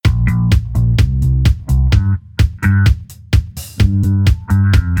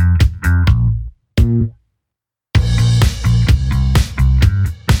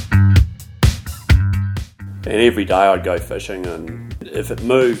every day I'd go fishing, and if it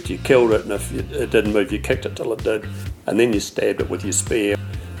moved, you killed it, and if it didn't move, you kicked it till it did, and then you stabbed it with your spear.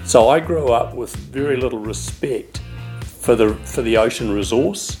 So I grew up with very little respect for the ocean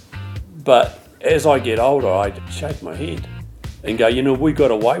resource, but as I get older, I shake my head and go, we got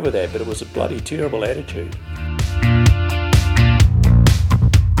away with that, but it was a bloody terrible attitude.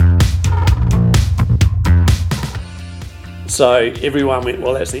 So everyone went,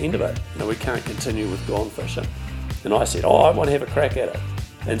 well, that's the end of it. We can't continue with gone fishing. And I said, I want to have a crack at it.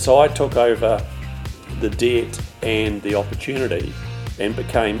 And so I took over the debt and the opportunity and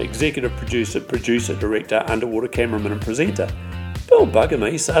became executive producer, director, underwater cameraman and presenter. Bill bugger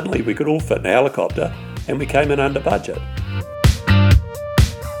me, suddenly we could all fit in a helicopter and we came in under budget.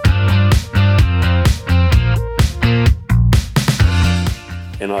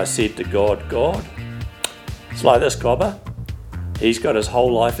 And I said to God, it's like this gobber. He's got his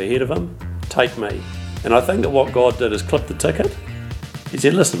whole life ahead of him. Take me. And I think that what God did is clip the ticket. He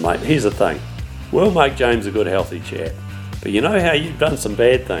said, listen, mate, here's the thing. We'll make James a good, healthy chap. But you know how you've done some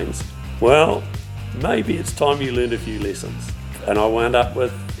bad things? Well, maybe it's time you learned a few lessons. And I wound up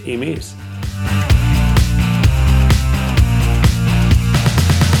with MS.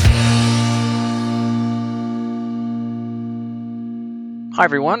 Hi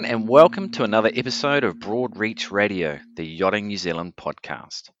everyone, and welcome to another episode of Broadreach Radio, the Yachting New Zealand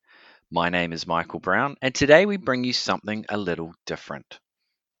podcast. My name is Michael Brown, and today we bring you something a little different.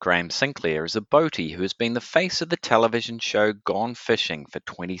 Graham Sinclair is a boatie who has been the face of the television show Gone Fishing for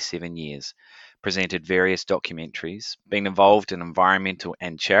 27 years, presented various documentaries, been involved in environmental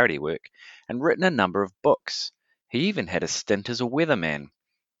and charity work, and written a number of books. He even had a stint as a weatherman,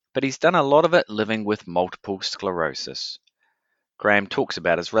 but he's done a lot of it living with multiple sclerosis. Graham talks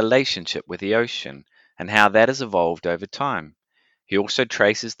about his relationship with the ocean and how that has evolved over time. He also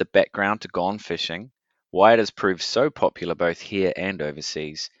traces the background to Gone Fishing, why it has proved so popular both here and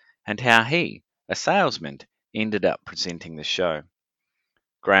overseas, and how he, a salesman, ended up presenting the show.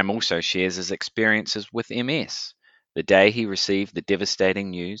 Graham also shares his experiences with MS, the day he received the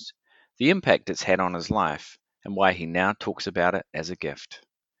devastating news, the impact it's had on his life, and why he now talks about it as a gift.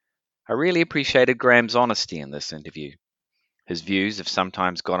 I really appreciated Graham's honesty in this interview. His views have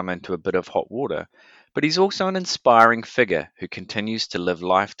sometimes got him into a bit of hot water, but he's also an inspiring figure who continues to live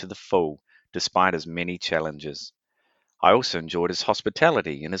life to the full despite his many challenges. I also enjoyed his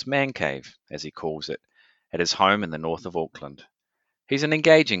hospitality in his man cave, as he calls it, at his home in the north of Auckland. He's an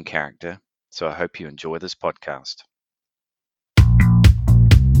engaging character, so I hope you enjoy this podcast.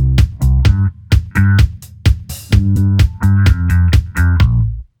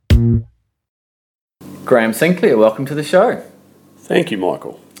 Graham Sinclair, welcome to the show. Thank you,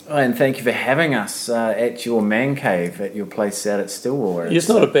 Michael. And thank you for having us at your man cave at your place out at Stillwater. It's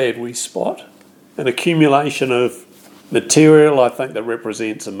not a bad wee spot. An accumulation of material, I think, that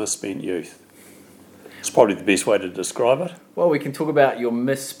represents a misspent youth. It's probably the best way to describe it. Well, we can talk about your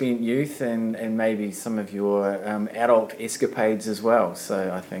misspent youth and maybe some of your adult escapades as well.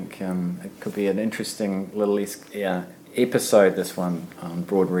 So I think it could be an interesting little episode, this one, on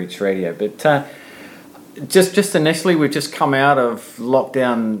Broadreach Radio. But Just initially, we've just come out of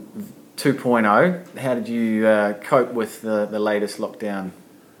lockdown 2.0. How did you cope with the latest lockdown?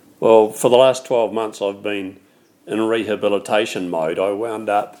 Well, for the last 12 months, I've been in rehabilitation mode. I wound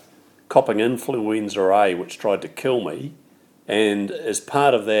up copping influenza A, which tried to kill me, and as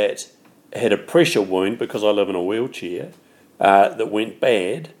part of that, had a pressure wound because I live in a wheelchair that went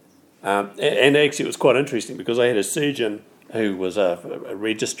bad. And actually, it was quite interesting because I had a surgeon who was a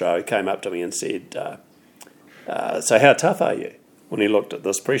registrar who came up to me and said, so how tough are you? When he looked at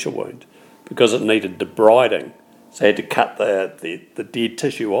this pressure wound, because it needed debriding, so I had to cut the dead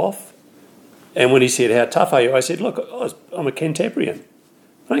tissue off. And when he said, how tough are you? I said, look, I'm a Cantabrian.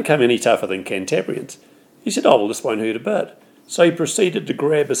 I don't come any tougher than Cantabrians. He said, oh, well, this won't hurt a bit. So he proceeded to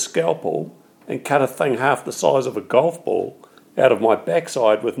grab a scalpel and cut a thing half the size of a golf ball out of my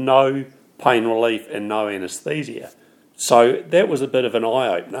backside with no pain relief and no anaesthesia. So that was a bit of an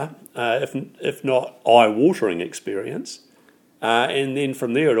eye-opener, if not eye-watering experience. And then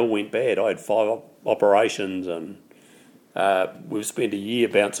from there it all went bad. I had 5 operations and we've spent a year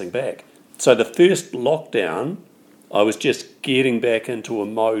bouncing back. So the first lockdown, I was just getting back into a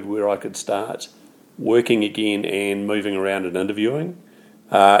mode where I could start working again and moving around and interviewing.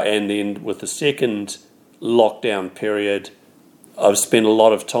 And then with the second lockdown period, I've spent a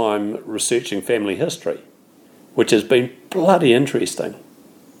lot of time researching family history, which has been bloody interesting.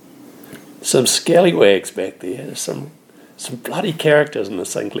 Some scallywags back there, some bloody characters in the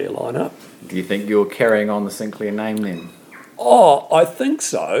Sinclair lineup. Do you think you're carrying on the Sinclair name then? Oh, I think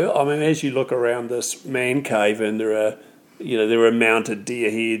so. I mean, as you look around this man cave, and there are mounted deer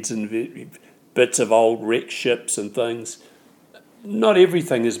heads and bits of old wrecked ships and things. Not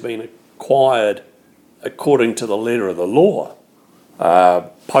everything has been acquired according to the letter of the law.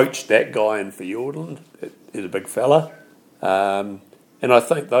 Poached that guy in Fiordland. He's a big fella. And I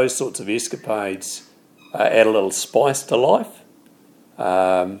think those sorts of escapades add a little spice to life,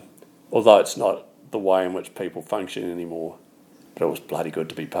 although it's not the way in which people function anymore. But it was bloody good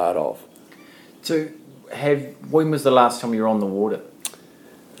to be part of. So, when was the last time you were on the water?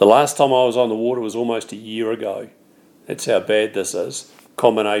 The last time I was on the water was almost a year ago. That's how bad this is.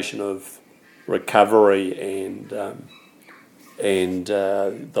 Combination of recovery and the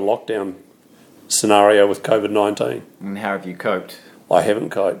lockdown scenario with COVID-19. And how have you coped? I haven't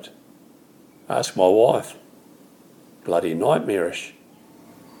coped. Ask my wife. Bloody nightmarish.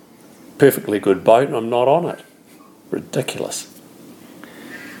 Perfectly good boat and I'm not on it. Ridiculous.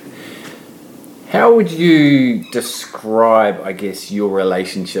 How would you describe, I guess, your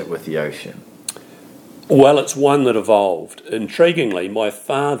relationship with the ocean? Well, it's one that evolved. Intriguingly, my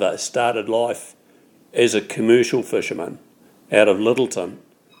father started life as a commercial fisherman out of Littleton.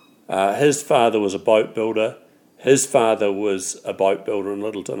 His father was a boat builder. His father was a boat builder in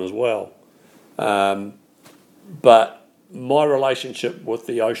Littleton as well. But my relationship with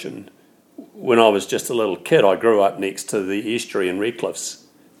the ocean, when I was just a little kid, I grew up next to the estuary in Redcliffs,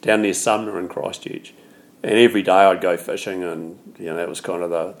 down near Sumner in Christchurch. And every day I'd go fishing, and that was kind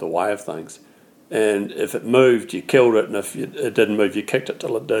of the way of things. And if it moved, you killed it, and if it didn't move, you kicked it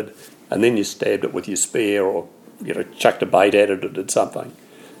till it did, and then you stabbed it with your spear or chucked a bait at it or did something.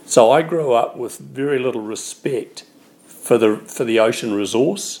 So I grew up with very little respect for the ocean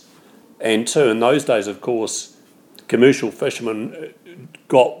resource, and too, in those days, of course, commercial fishermen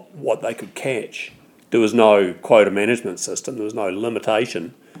got what they could catch. There was no quota management system. There was no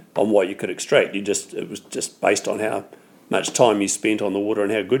limitation on what you could extract. It was just based on how much time you spent on the water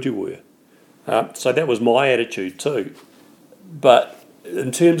and how good you were. So that was my attitude too. But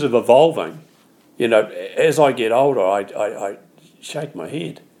in terms of evolving, as I get older, I shake my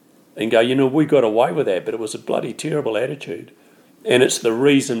head and go, we got away with that, but it was a bloody terrible attitude. And it's the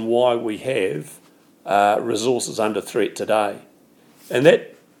reason why we have resources under threat today. And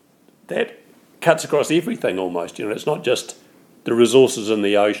that cuts across everything almost. It's not just the resources in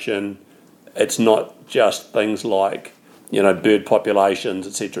the ocean. It's not just things like, bird populations,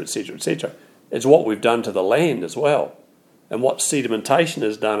 etc., etc., etc. It's what we've done to the land as well, and what sedimentation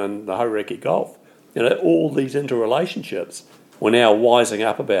has done in the Hauraki Gulf. All these interrelationships we're now wising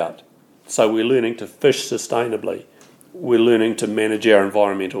up about. So we're learning to fish sustainably. We're learning to manage our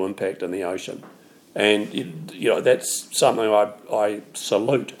environmental impact in the ocean. And, that's something I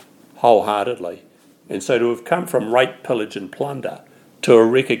salute wholeheartedly. And so to have come from rape, pillage and plunder to a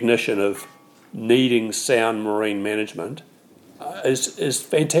recognition of needing sound marine management is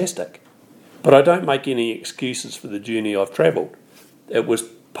fantastic. But I don't make any excuses for the journey I've travelled. It was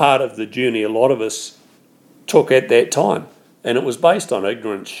part of the journey a lot of us took at that time. And it was based on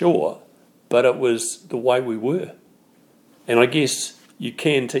ignorance, sure, but it was the way we were. And I guess you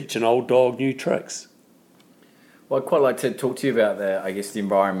can teach an old dog new tricks. Well, I'd quite like to talk to you about the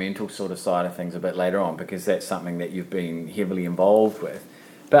environmental sort of side of things a bit later on, because that's something that you've been heavily involved with.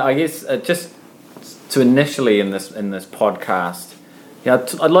 But I guess just to initially in this podcast,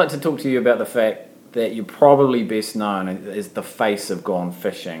 I'd like to talk to you about the fact that you're probably best known as the face of Gone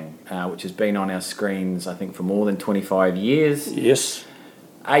Fishing, which has been on our screens, I think, for more than 25 years. Yes.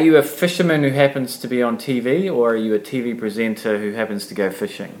 Are you a fisherman who happens to be on TV, or are you a TV presenter who happens to go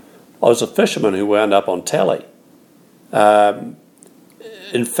fishing? I was a fisherman who wound up on telly.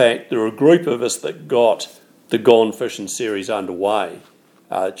 In fact, there were a group of us that got the Gone Fishing series underway.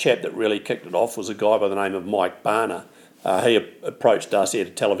 The chap that really kicked it off was a guy by the name of Mike Barner. He approached us at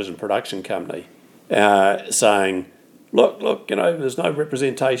a television production company saying, look, there's no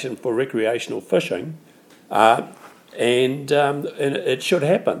representation for recreational fishing, and it should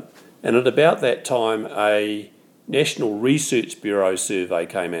happen. And at about that time, a National Research Bureau survey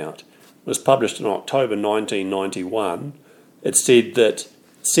came out. It was published in October 1991. It said that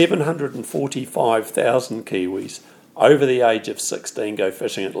 745,000 Kiwis over the age of 16 go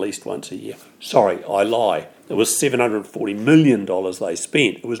fishing at least once a year. Sorry, I lie. It was $740 million they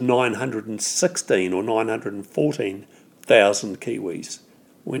spent. It was 916 or 914,000 Kiwis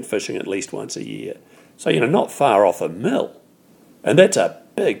went fishing at least once a year. So, not far off a mill. And that's a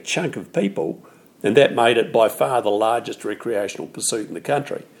big chunk of people, and that made it by far the largest recreational pursuit in the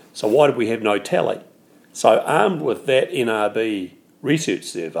country. So why did we have no tally? So armed with that NRB research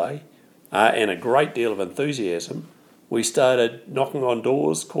survey and a great deal of enthusiasm, we started knocking on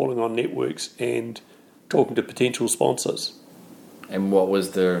doors, calling on networks and talking to potential sponsors. And what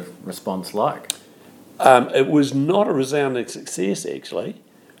was the response like? It was not a resounding success, actually.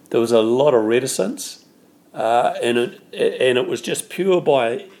 There was a lot of reticence, and it was just purely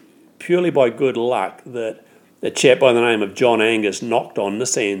by good luck that a chap by the name of John Angus knocked on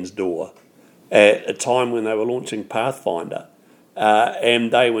Nissan's door at a time when they were launching Pathfinder,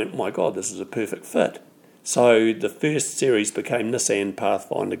 and they went, "My God, this is a perfect fit." So the first series became Nissan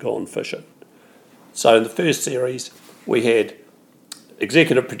Pathfinder Gone Fishing. So in the first series, we had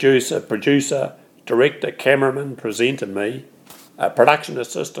executive producer, director, cameraman, presenter, me, production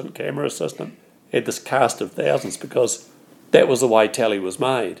assistant, camera assistant, had this cast of thousands because that was the way telly was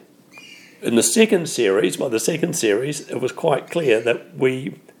made. In the second series, it was quite clear that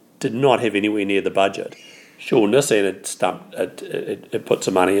we did not have anywhere near the budget. Sure, Nissan had put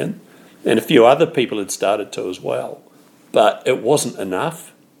some money in, and a few other people had started to as well, but it wasn't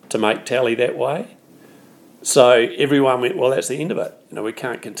enough to make telly that way. So everyone went, "Well, that's the end of it. We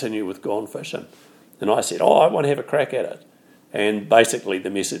can't continue with Gone Fishing." And I said, "I want to have a crack at it." And basically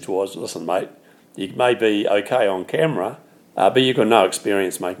the message was, "Listen, mate, you may be okay on camera, but you've got no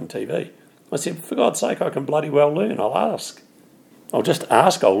experience making TV." I said, "For God's sake, I can bloody well learn. I'll ask. I'll just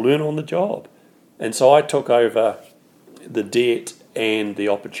ask. I'll learn on the job." And so I took over the debt and the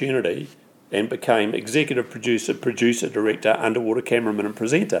opportunity and became executive producer, director, underwater cameraman and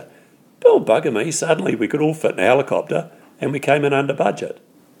presenter. Bill bugger me, suddenly we could all fit in a helicopter and we came in under budget.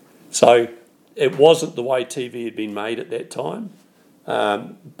 So it wasn't the way TV had been made at that time,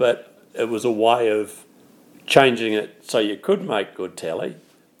 but it was a way of changing it so you could make good telly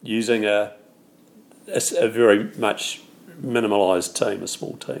using a very much minimalised team, a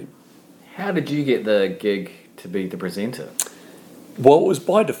small team. How did you get the gig to be the presenter? Well, it was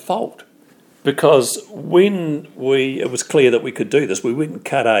by default, because when it was clear that we could do this, we went and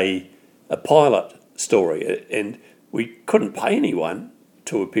cut a pilot story, and we couldn't pay anyone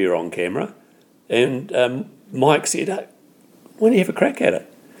to appear on camera. And Mike said, "Hey, why don't you have a crack at it?"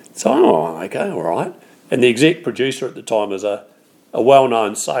 So, okay, all right. And the exec producer at the time was a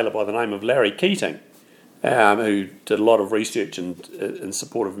well-known sailor by the name of Larry Keating, who did a lot of research in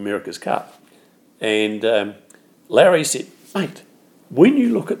support of America's Cup. And Larry said, "Mate, when you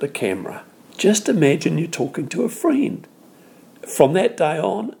look at the camera, just imagine you're talking to a friend. From that day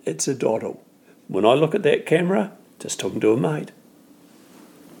on, it's a doddle. When I look at that camera, just talking to a mate."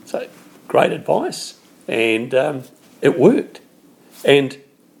 So, great advice. And it worked. And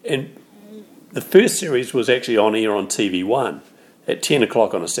the first series was actually on air on TV1 at 10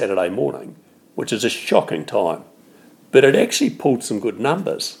 o'clock on a Saturday morning, which is a shocking time. But it actually pulled some good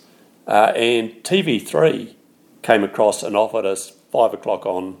numbers. And TV3 came across and offered us 5 o'clock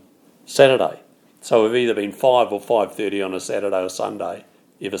on Saturday. So we've either been 5 or 5:30 on a Saturday or Sunday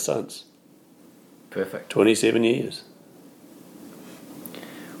ever since. Perfect. 27 years.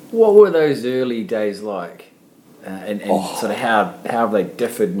 What were those early days like? And sort of how have they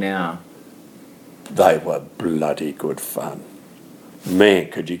differed now? They were bloody good fun. Man,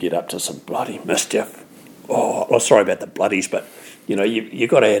 could you get up to some bloody mischief. Oh, sorry about the bloodies, but, you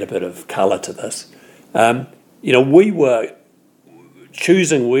got to add a bit of colour to this. We were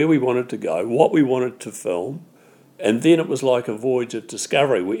choosing where we wanted to go, what we wanted to film, and then it was like a voyage of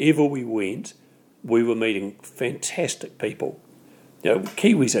discovery. Wherever we went, we were meeting fantastic people.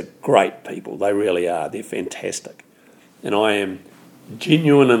 Kiwis are great people. They really are. They're fantastic. And I am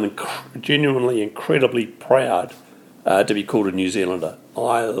genuinely incredibly proud to be called a New Zealander.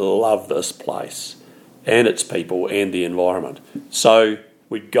 I love this place and its people and the environment. So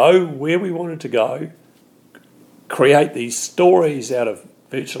we'd go where we wanted to go, create these stories out of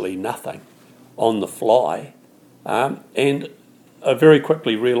virtually nothing on the fly, and I very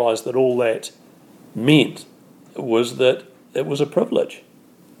quickly realised that all that meant was that it was a privilege.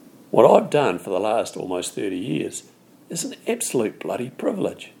 What I've done for the last almost 30 years is an absolute bloody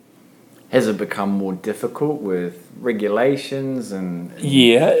privilege. Has it become more difficult with regulations and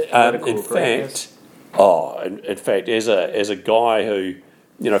in fact, as a guy who,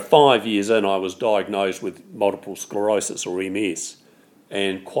 5 years in, I was diagnosed with multiple sclerosis or MS,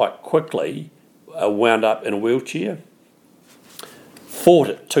 and quite quickly wound up in a wheelchair. Fought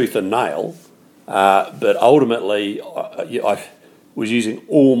it tooth and nail, but ultimately I was using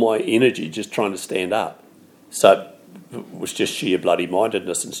all my energy just trying to stand up. So it was just sheer bloody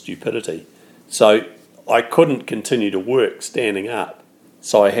mindedness and stupidity. So I couldn't continue to work standing up.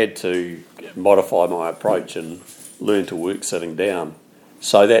 So I had to modify my approach and learn to work sitting down.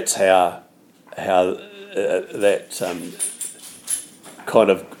 So that's how that kind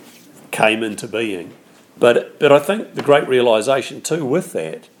of came into being. But I think the great realisation too with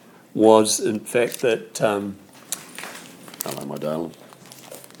that was, in fact, that hello, my darling.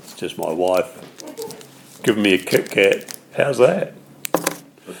 It's just my wife giving me a Kit Kat. How's that?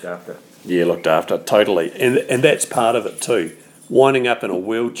 Looked after. Yeah, looked after, totally. And that's part of it too. Winding up in a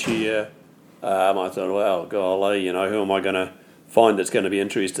wheelchair, I thought, well, golly, who am I going to find that's going to be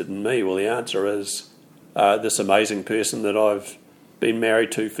interested in me? Well, the answer is this amazing person that I've been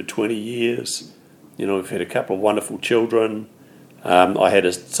married to for 20 years. We've had a couple of wonderful children. I had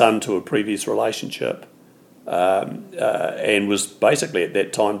a son to a previous relationship and was basically at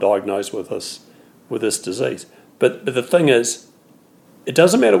that time diagnosed with this disease. But the thing is, it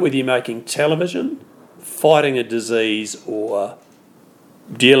doesn't matter whether you're making television, fighting a disease, or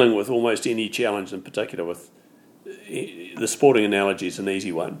dealing with almost any challenge, in particular with the sporting analogy is an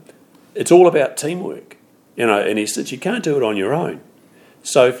easy one. It's all about teamwork, in essence. You can't do it on your own.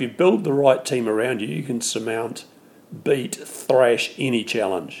 So if you build the right team around you, you can surmount, beat, thrash any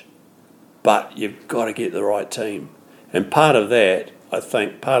challenge. But you've got to get the right team. And part of that, I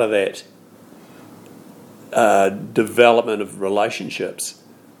think, development of relationships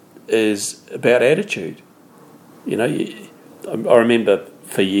is about attitude. I remember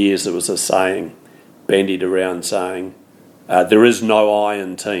for years there was a saying bandied around saying, there is no I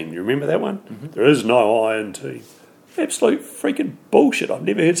in team. You remember that one? Mm-hmm. There is no I in team. Absolute freaking bullshit. I've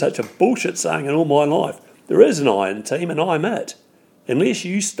never heard such a bullshit saying in all my life. There is an I in team and I'm it. Unless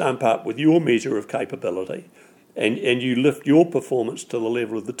you stump up with your measure of capability and you lift your performance to the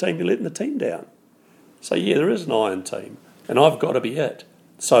level of the team, you're letting the team down. So yeah, there is an I in team and I've got to be it.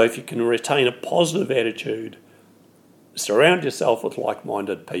 So if you can retain a positive attitude, surround yourself with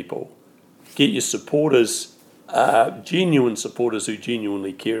like-minded people, get your supporters, genuine supporters who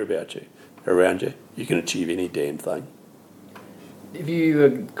genuinely care about you around you, you can achieve any damn thing. Have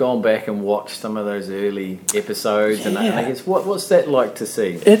you gone back and watched some of those early episodes? Yeah. And I guess what's that like to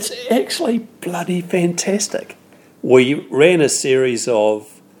see? It's actually bloody fantastic. We ran a series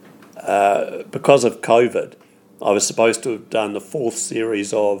of, because of COVID, I was supposed to have done the fourth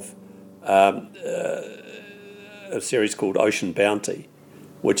series of a series called Ocean Bounty,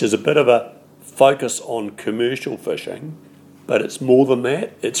 which is a bit of a focus on commercial fishing, but it's more than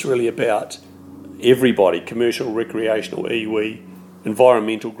that. It's really about everybody, commercial, recreational, iwi,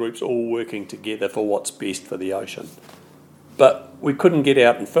 environmental groups all working together for what's best for the ocean. But we couldn't get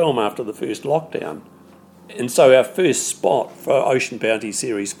out and film after the first lockdown. And so our first spot for Ocean Bounty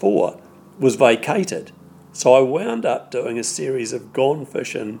Series 4 was vacated. So I wound up doing a series of gone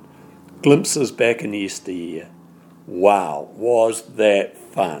fishing, glimpses back in yesteryear. Wow, was that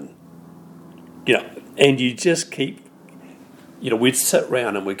fun. And you just keep, we'd sit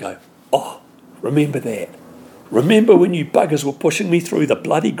round and we'd go, oh, remember that. Remember when you buggers were pushing me through the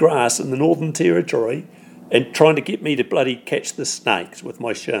bloody grass in the Northern Territory and trying to get me to bloody catch the snakes with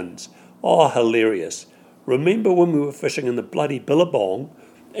my shins? Oh, hilarious. Remember when we were fishing in the bloody Billabong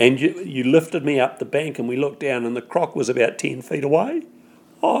and you lifted me up the bank and we looked down and the croc was about 10 feet away?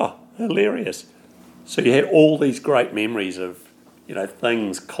 Oh, hilarious. So you had all these great memories of,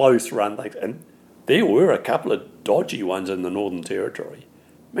 things, close run things. And there were a couple of dodgy ones in the Northern Territory.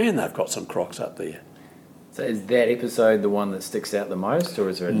 Man, they've got some crocs up there. So is that episode the one that sticks out the most, or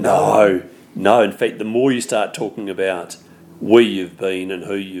is there another one? No. In fact, the more you start talking about where you've been and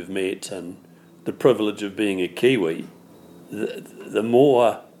who you've met and the privilege of being a Kiwi, the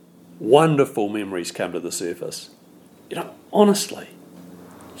more wonderful memories come to the surface. Honestly,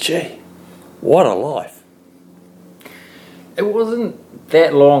 gee, what a life. It wasn't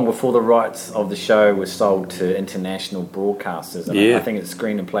that long before the rights of the show were sold to international broadcasters. I think it's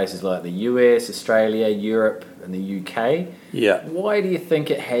screened in places like the US, Australia, Europe, and the UK. Yeah. Why do you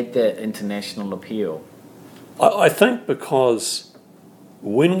think it had that international appeal? I think because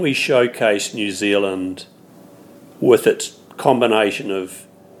when we showcase New Zealand with its combination of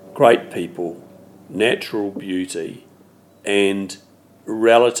great people, natural beauty, and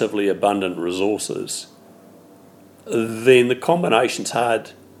relatively abundant resources, then the combination's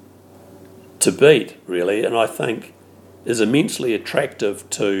hard to beat, really, and I think is immensely attractive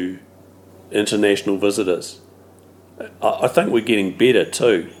to international visitors. I think we're getting better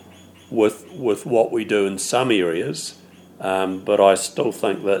too with what we do in some areas, but I still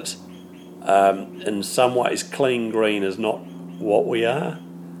think that in some ways clean green is not what we are.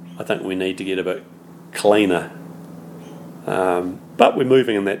 I think we need to get a bit cleaner. But we're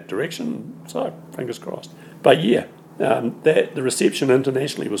moving in that direction, so fingers crossed. But yeah, the reception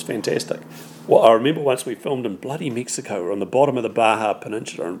internationally was fantastic. Well, I remember once we filmed in bloody Mexico. We're on the bottom of the Baja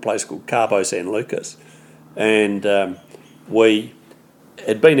Peninsula in a place called Cabo San Lucas. And we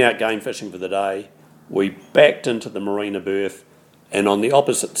had been out game fishing for the day. We backed into the marina berth, and on the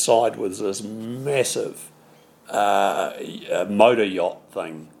opposite side was this massive motor yacht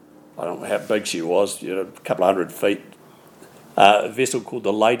thing. I don't know how big she was, a couple of 100 feet. A vessel called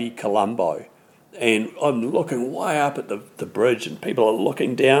the Lady Colombo. And I'm looking way up at the bridge, and people are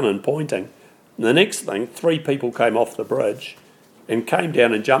looking down and pointing. And the next thing, 3 people came off the bridge and came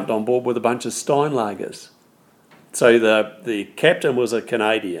down and jumped on board with a bunch of Steinlagers. So the captain was a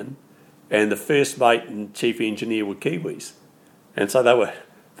Canadian, and the first mate and chief engineer were Kiwis. And so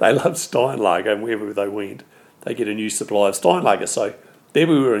they loved Steinlager, and wherever they went, they get a new supply of Steinlager. So there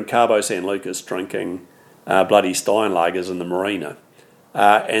we were in Cabo San Lucas drinking bloody Steinlagers in the marina.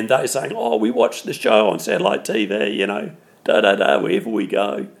 And they saying, we watched the show on satellite TV, wherever we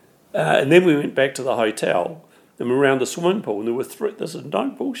go. And then we went back to the hotel, and we were around the swimming pool, and there were 3, this is no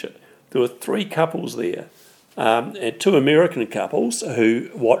bullshit, there were 3 couples there, and 2 American couples who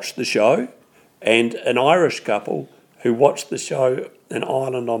watched the show, and an Irish couple who watched the show in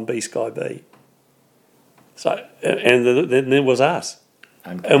Ireland on B-Sky B. So, and then there was us.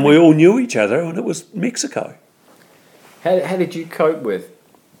 And we all knew each other, and it was Mexico. How did you cope with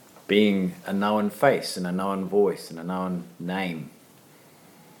being a known face and a known voice and a known name?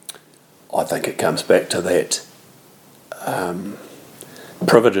 I think it comes back to that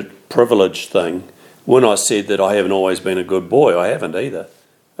privilege thing. When I said that I haven't always been a good boy, I haven't either.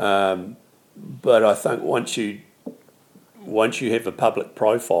 But I think once you have a public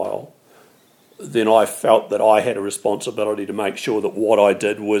profile, then I felt that I had a responsibility to make sure that what I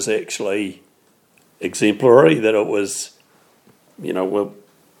did was actually exemplary, that it was,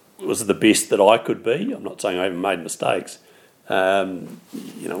 was the best that I could be. I'm not saying I haven't made mistakes.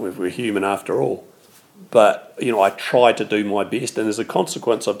 We're human after all. But, I try to do my best, and as a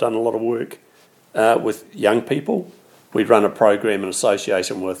consequence, I've done a lot of work with young people. We run a program in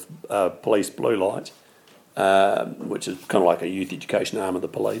association with Police Blue Light, which is kind of like a youth education arm of the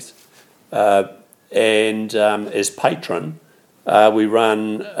police. And as patron, we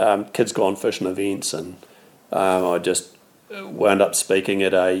run Kids Gone Fishing events, and I just wound up speaking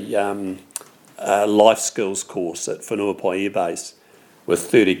at a life skills course at Whenuapai Air Base with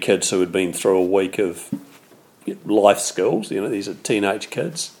 30 kids who had been through a week of life skills. These are teenage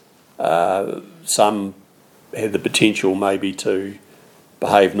kids. Some had the potential maybe to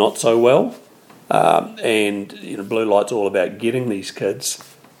behave not so well. And Blue Light's all about getting these kids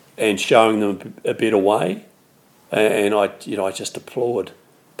and showing them a better way. And I just applaud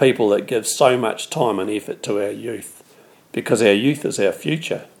people that give so much time and effort to our youth, because our youth is our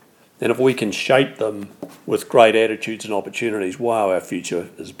future. And if we can shape them with great attitudes and opportunities, wow, our future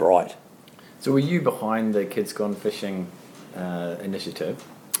is bright. So were you behind the Kids Gone Fishing initiative?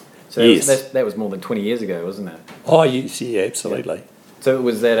 So yes. That was more than 20 years ago, wasn't it? Oh, yes, yeah, absolutely. Yeah. So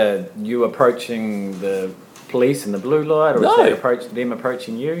was that you approaching the police and the Blue Light, or was that them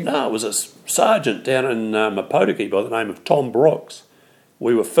approaching you? No, it was a sergeant down in Mapotiki by the name of Tom Brooks.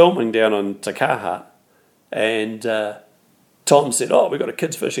 We were filming down on Takaha, and Tom said, we've got a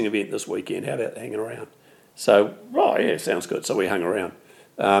kids fishing event this weekend, how about hanging around? So, sounds good. So we hung around.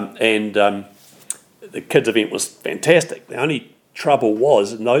 And the kids event was fantastic. The only trouble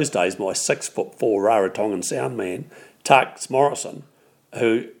was, in those days, my 6'4" Rarotongan sound man, Tarks Morrison,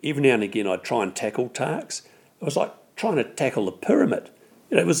 who every now and again I'd try and tackle Tarks. It was like trying to tackle the pyramid.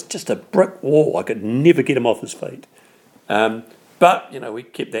 It was just a brick wall. I could never get him off his feet. But we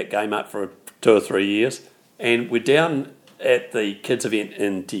kept that game up for 2 or 3 years, and we're down at the kids event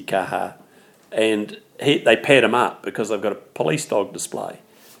in Te Kaha, and they pad him up because they've got a police dog display.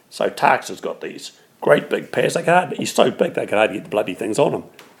 So Tarks has got these great big pads. He's so big they can hardly get the bloody things on him.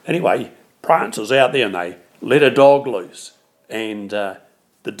 Anyway, Prancer's out there and they let a dog loose, and the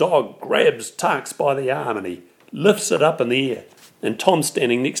dog grabs Tarks by the arm and he lifts it up in the air, and Tom's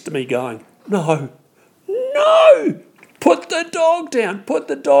standing next to me going, no, put the dog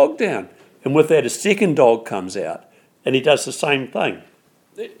down. And with that, a second dog comes out, and he does the same thing.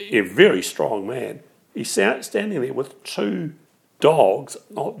 A very strong man. He's standing there with 2 dogs,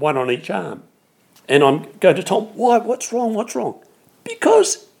 one on each arm. And I'm going to Tom, why? What's wrong?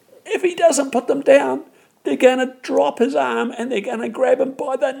 Because if he doesn't put them down, they're going to drop his arm and they're going to grab him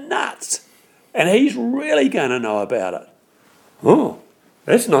by the nuts. And he's really going to know about it. Oh,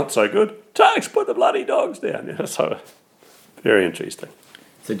 that's not so good. Tarks, put the bloody dogs down. So, very interesting.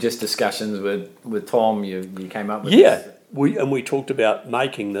 So just discussions with Tom, you came up with this? We talked about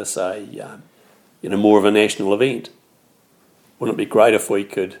making this more of a national event. Wouldn't it be great if we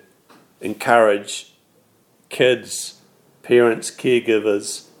could encourage kids, parents,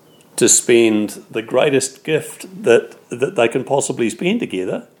 caregivers to spend the greatest gift that they can possibly spend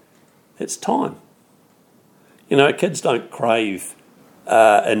together? It's time. Kids don't crave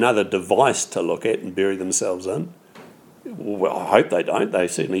another device to look at and bury themselves in. Well, I hope they don't. They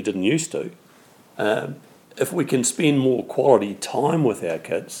certainly didn't used to. If we can spend more quality time with our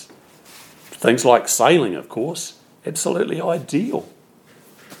kids, things like sailing, of course, absolutely ideal.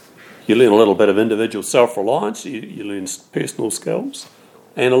 You learn a little bit of individual self-reliance, you learn personal skills,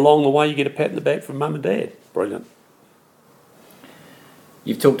 and along the way you get a pat in the back from mum and dad. Brilliant.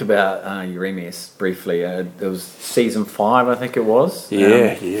 You've talked about your MS briefly. It was season 5, I think it was.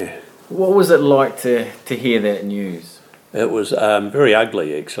 Yeah. What was it like to hear that news? It was very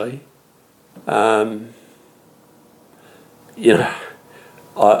ugly, actually. My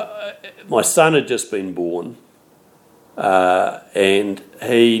son had just been born, and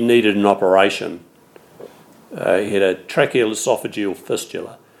he needed an operation. He had a tracheoesophageal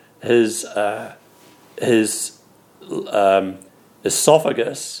fistula. His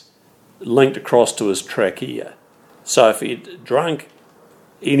esophagus linked across to his trachea. So if he'd drunk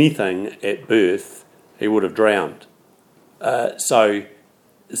anything at birth, he would have drowned. So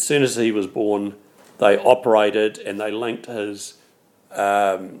as soon as he was born, they operated and they linked his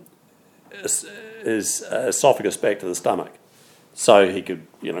esophagus back to the stomach so he could,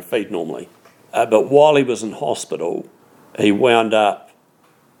 feed normally. But while he was in hospital, he wound up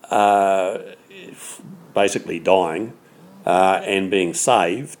basically dying and being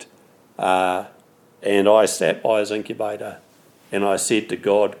saved. And I sat by his incubator and I said to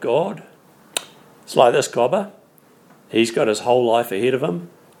God, it's like this, Cobber. He's got his whole life ahead of him.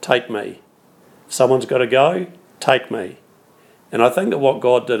 Take me. Someone's got to go. Take me. And I think that what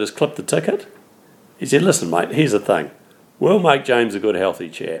God did is clip the ticket. He said, listen, mate, here's the thing. We'll make James a good, healthy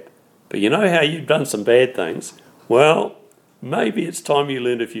chap. But you know how you've done some bad things? Well, maybe it's time you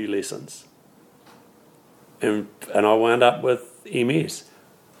learned a few lessons. And I wound up with MS.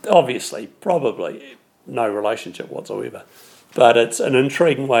 Obviously, probably no relationship whatsoever. But it's an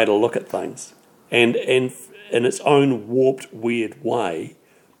intriguing way to look at things. And in its own warped, weird way,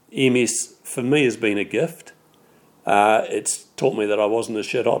 MS for me has been a gift. It's taught me that I wasn't as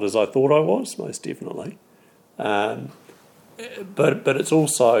shit hot as I thought I was, most definitely. But it's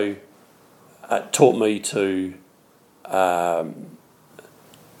also taught me to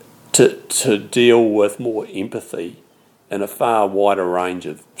deal with more empathy in a far wider range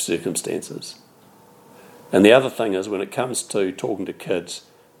of circumstances. And the other thing is, when it comes to talking to kids,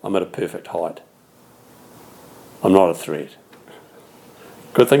 I'm at a perfect height. I'm not a threat.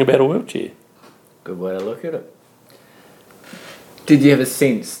 Good thing about a wheelchair. Good way to look at it. Did you have a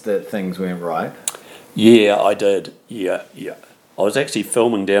sense that things went right? Yeah, I did. Yeah. I was actually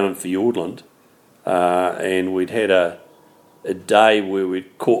filming down in Fiordland, and we'd had a day where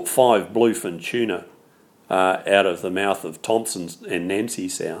we'd caught 5 bluefin tuna out of the mouth of Thompson and Nancy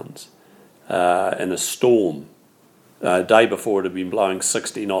Sounds in a storm. The day before it had been blowing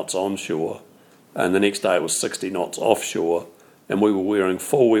 60 knots onshore, and the next day it was 60 knots offshore, and we were wearing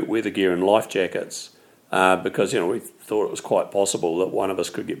full wet weather gear and life jackets because we thought it was quite possible that one of us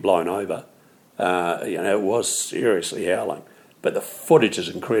could get blown over. It was seriously howling, but the footage is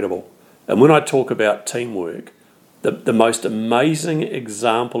incredible. And when I talk about teamwork, the most amazing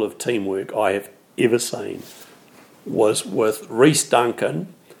example of teamwork I have ever seen was with Rhys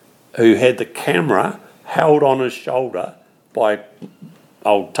Duncan, who had the camera held on his shoulder by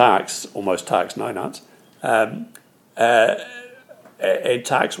old Tarks, almost Tarks No Nuts, and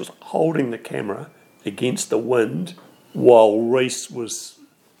Tarks was holding the camera against the wind while Rhys was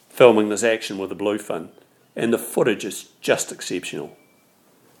filming this action with the bluefin, and the footage is just exceptional.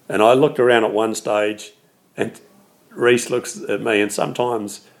 And I looked around at one stage, and Rhys looks at me, and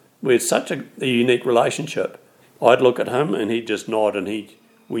sometimes we had such a unique relationship. I'd look at him, and he'd just nod, and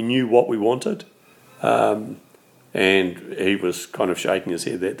we knew what we wanted. And he was kind of shaking his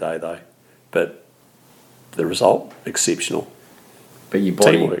head that day, though. But the result, exceptional. But your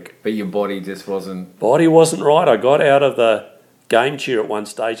body, teamwork. But your body just wasn't. Body wasn't right. I got out of the game chair at one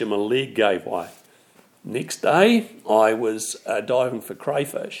stage, and my leg gave way. Next day, I was diving for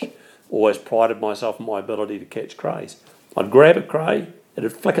crayfish. Always prided myself on my ability to catch crays. I'd grab a cray,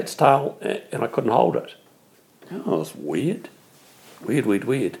 it'd flick its tail, and I couldn't hold it. Oh, it was weird.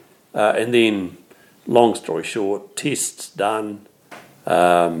 Weird. And then, long story short, tests done,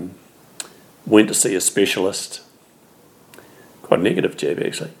 went to see a specialist. Quite a negative jab,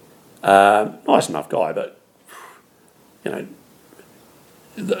 actually. Nice enough guy, but,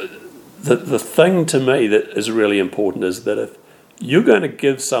 the thing to me that is really important is that if you're going to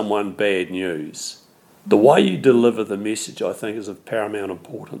give someone bad news, the way you deliver the message, I think, is of paramount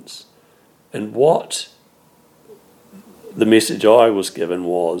importance. And what the message I was given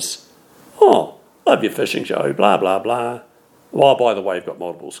was, love your fishing show, blah, blah, blah. Well, by the way, you've got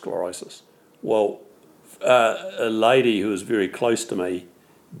multiple sclerosis. Well, a lady who was very close to me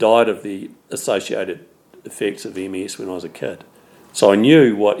died of the associated effects of MS when I was a kid. So I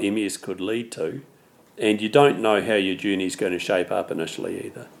knew what MS could lead to, and you don't know how your journey's going to shape up initially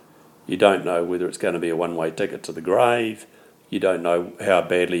either. You don't know whether it's going to be a one-way ticket to the grave. You don't know how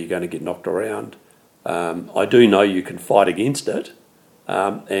badly you're going to get knocked around. I do know you can fight against it,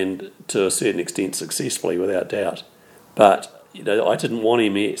 and to a certain extent successfully, without doubt. But I didn't want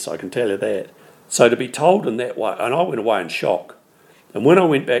MS, I can tell you that. So to be told in that way, and I went away in shock. And when I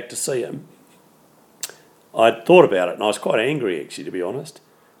went back to see him, I'd thought about it, and I was quite angry, actually, to be honest.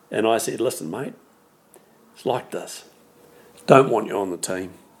 And I said, listen, mate, it's like this. Don't want you on the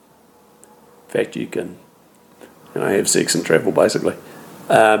team. In fact, you can have sex and travel, basically.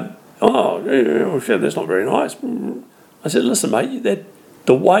 That's not very nice. I said, listen, mate,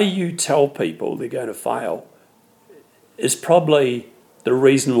 the way you tell people they're going to fail is probably the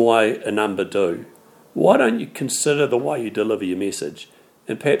reason why a number do. Why don't you consider the way you deliver your message,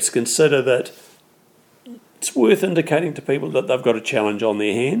 and perhaps consider that it's worth indicating to people that they've got a challenge on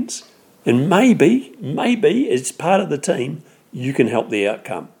their hands, and maybe as part of the team, you can help the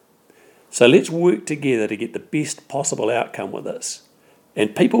outcome. So let's work together to get the best possible outcome with this.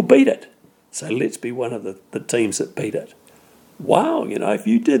 And people beat it. So let's be one of the teams that beat it. Wow, if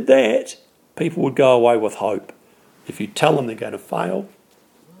you did that, people would go away with hope. If you tell them they're going to fail,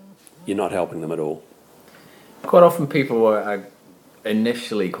 you're not helping them at all. Quite often people are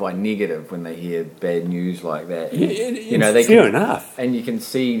initially quite negative when they hear bad news like that. Fair enough. And you can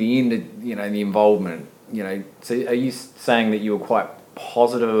see the end of, the involvement. So are you saying that you were quite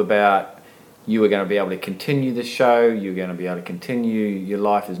positive about you were going to be able to continue the show, you were going to be able to continue your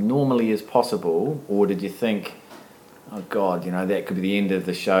life as normally as possible, or did you think, oh God, that could be the end of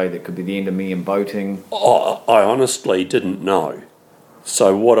the show, that could be the end of me in boating? I honestly didn't know.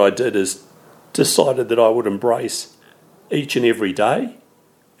 So what I did is decided that I would embrace each and every day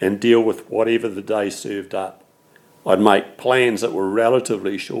and deal with whatever the day served up. I'd make plans that were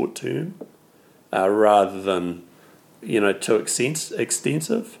relatively short term rather than, too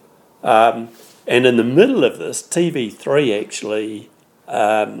extensive. And in the middle of this, TV3 actually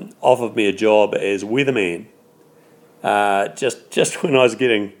offered me a job as weatherman, just when I was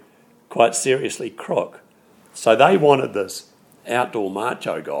getting quite seriously crook. So they wanted this outdoor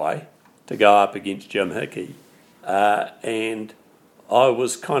macho guy to go up against Jim Hickey, and I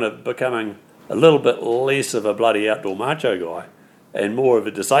was kind of becoming a little bit less of a bloody outdoor macho guy and more of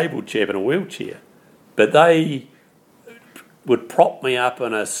a disabled chap in a wheelchair. But they would prop me up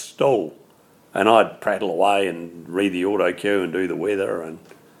in a stool, and I'd prattle away and read the auto cue and do the weather, and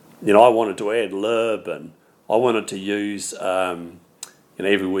I wanted to ad lib, and I wanted to use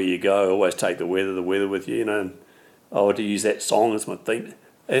everywhere you go, always take the weather with you, and I wanted to use that song as my theme,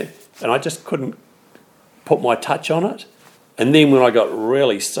 and I just couldn't put my touch on it. And then when I got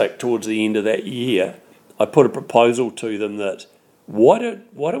really sick towards the end of that year, I put a proposal to them that why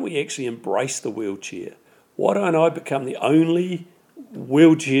don't we actually embrace the wheelchair? Why don't I become the only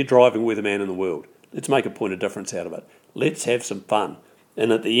wheelchair driving weatherman in the world? Let's make a point of difference out of it. Let's have some fun.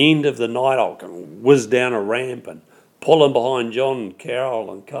 And at the end of the night, I can whiz down a ramp and pull in behind John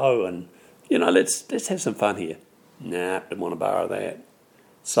Carroll and co. And, let's have some fun here. Nah, didn't want to borrow that.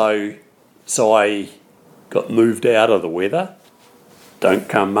 So I got moved out of the weather. Don't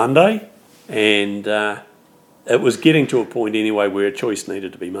come Monday. And it was getting to a point anyway where a choice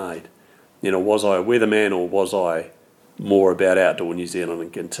needed to be made. Was I a weatherman or was I more about outdoor New Zealand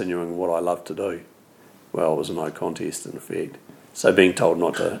and continuing what I love to do? Well, it was a no contest in effect. So being told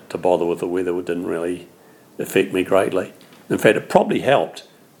not to bother with the weather didn't really affect me greatly. In fact, it probably helped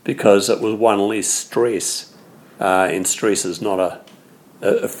because it was one less stress, and stress is not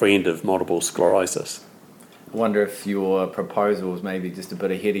a friend of multiple sclerosis. I wonder if your proposal was maybe just a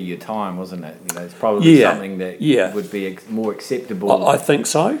bit ahead of your time, wasn't it? It's probably something that would be more acceptable. I think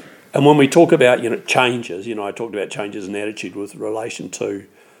so. And when we talk about changes, I talked about changes in attitude with relation to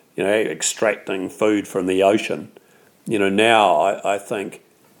extracting food from the ocean. Now I think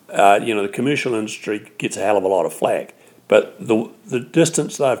the commercial industry gets a hell of a lot of flack, but the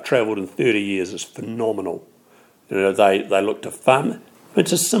distance they've travelled in 30 years is phenomenal. They look to fun.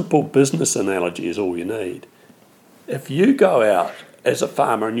 It's a simple business analogy is all you need. If you go out as a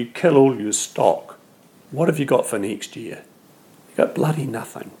farmer and you kill all your stock, what have you got for next year? You've got bloody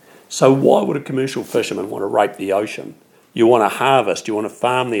nothing. So why would a commercial fisherman want to rape the ocean? You want to harvest, you want to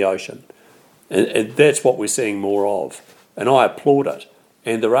farm the ocean. And that's what we're seeing more of. And I applaud it.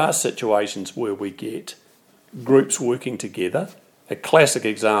 And there are situations where we get groups working together A classic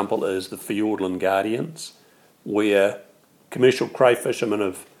example is the Fiordland Guardians, where commercial crayfishermen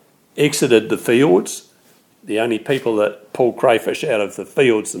have exited the fields. The only people that pull crayfish out of the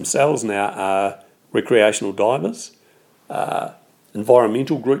fields themselves now are recreational divers.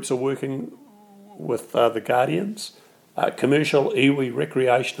 Environmental groups are working with the Guardians. Commercial, iwi,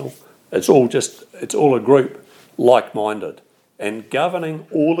 recreational. It's all a group like-minded. And governing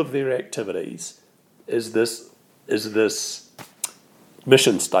all of their activities is this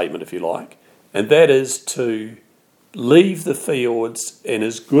mission statement, if you like, and that is to leave the fields in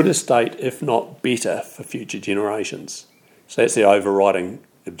as good a state, if not better, for future generations. So that's the overriding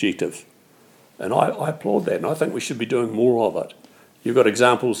objective. And I applaud that, and I think we should be doing more of it. You've got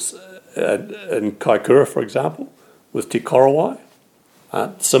examples in Kaikoura, for example, with Te Korowai.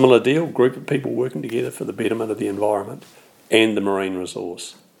 Similar deal, group of people working together for the betterment of the environment and the marine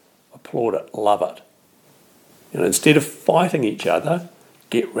resource. Applaud it, love it. Instead of fighting each other,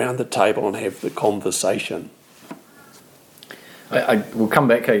 get round the table and have the conversation. We'll come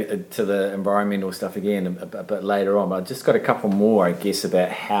back to the environmental stuff again a bit later on, but I've just got a couple more, I guess, about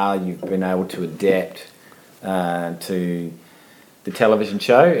how you've been able to adapt to the television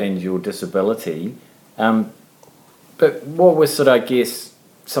show and your disability. But what were I guess,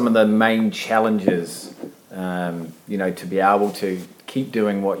 some of the main challenges, to be able to keep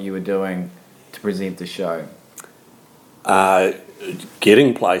doing what you were doing to present the show?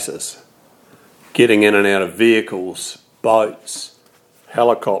 Getting places, getting in and out of vehicles, boats,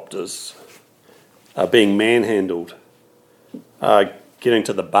 helicopters, being manhandled, getting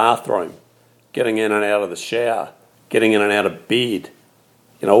to the bathroom, getting in and out of the shower, getting in and out of bed,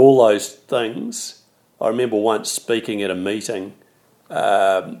 all those things. I remember once speaking at a meeting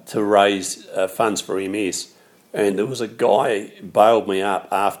to raise funds for MS, and there was a guy who bailed me up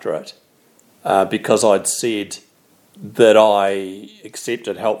after it because I'd said that I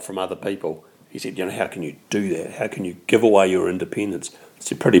accepted help from other people. He said, how can you do that? How can you give away your independence? I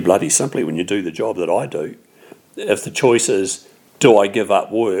said, pretty bloody simply, when you do the job that I do. If the choice is, do I give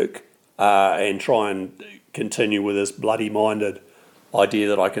up work and try and continue with this bloody-minded idea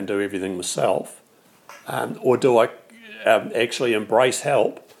that I can do everything myself, or do I actually embrace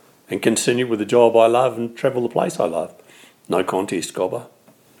help and continue with the job I love and travel the place I love? No contest, gobber.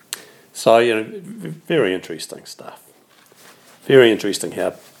 So, very interesting stuff. Very interesting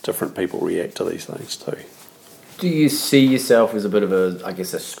how different people react to these things too. Do you see yourself as a bit of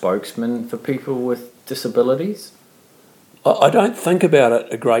a spokesman for people with disabilities? I don't think about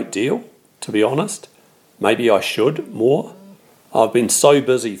it a great deal, to be honest. Maybe I should more. I've been so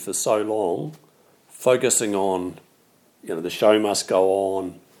busy for so long, focusing on, the show must go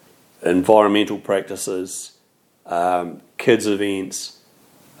on, environmental practices, kids events.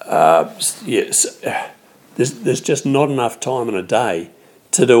 Yes, there's just not enough time in a day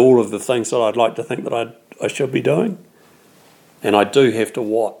to do all of the things that I'd like to think that I should be doing. And I do have to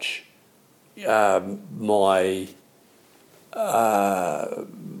watch my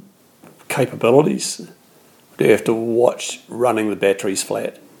capabilities. I do have to watch running the batteries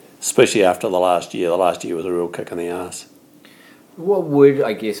flat, especially after the last year. The last year was a real kick in the arse. What would,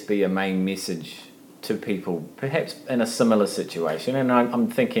 I guess, be a main message to people, perhaps in a similar situation? And I'm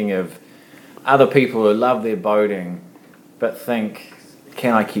thinking of other people who love their boating but think,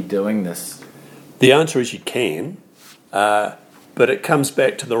 can I keep doing this? The answer is you can, but it comes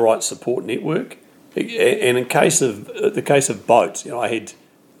back to the right support network. And in the case of boats,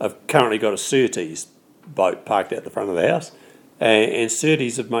 I've currently got a Surtees boat parked out the front of the house, and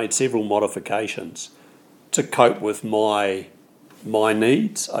Surtees have made several modifications to cope with my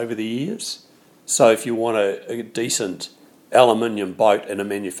needs over the years. So if you want a decent aluminium boat and a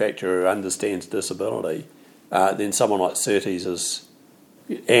manufacturer who understands disability, then someone like Surtees is,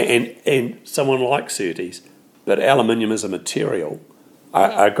 and someone like Surtees, but aluminium as a material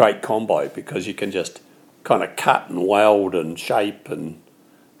are a great combo because you can just kind of cut and weld and shape and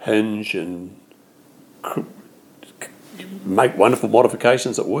hinge and make wonderful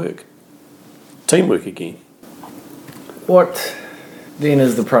modifications that work. Teamwork again. What then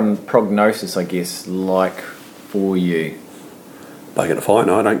is the prognosis, I guess, like for you? Bugger if I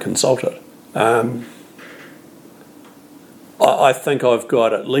know, I don't consult it. I think I've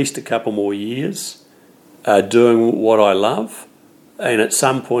got at least a couple more years doing what I love, and at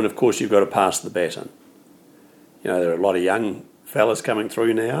some point, of course, you've got to pass the baton. There are a lot of young fellas coming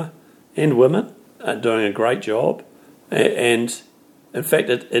through now, and women doing a great job, and in fact,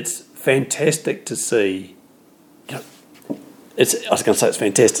 it's fantastic to see. It's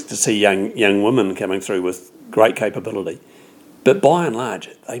fantastic to see young women coming through with great capability, but by and large,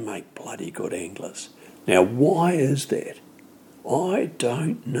 they make bloody good anglers. Now, why is that? I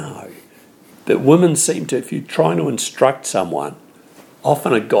don't know. But women seem to, if you're trying to instruct someone,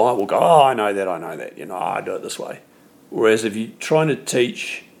 often a guy will go, oh, I know that, I do it this way. Whereas if you're trying to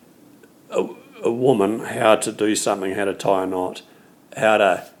teach a woman how to do something, how to tie a knot, how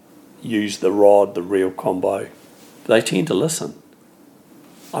to use the rod, the reel combo, they tend to listen.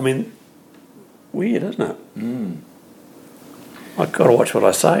 I mean, weird, isn't it? Mm. I've got to watch what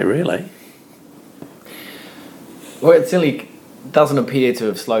I say, really. Well, it certainly doesn't appear to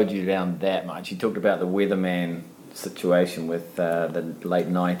have slowed you down that much. You talked about the Weatherman situation with the late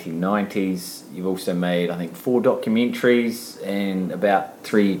 1990s. You've also made, I think, 4 documentaries, and about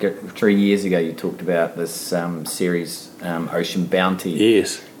 3 years ago you talked about this series, Ocean Bounty.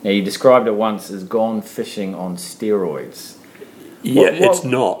 Yes. Now, you described it once as gone fishing on steroids. Yeah, it's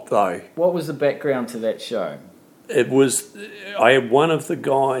not, though. What was the background to that show? It was, I had one of the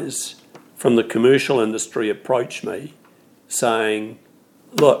guys from the commercial industry approach me saying,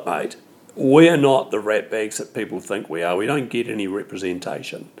 look, mate, we're not the ratbags that people think we are. We don't get any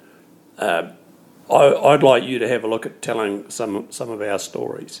representation. I'd like you to have a look at telling some of our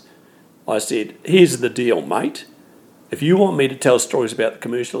stories. I said, here's the deal, mate. If you want me to tell stories about the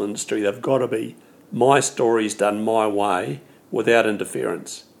commercial industry, they've got to be my stories done my way without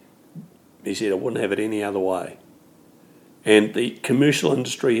interference. He said, I wouldn't have it any other way. And the commercial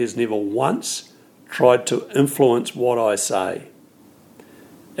industry has never once tried to influence what I say.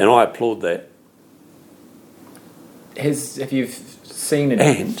 And I applaud that. Have you seen it?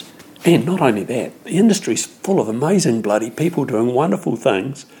 And not only that, the industry's full of amazing bloody people doing wonderful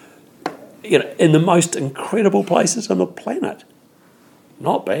things, in the most incredible places on the planet.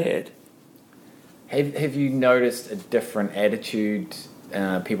 Not bad. Have you noticed a different attitude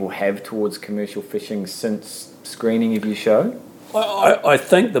people have towards commercial fishing since screening of your show? I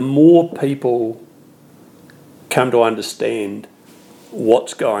think the more people come to understand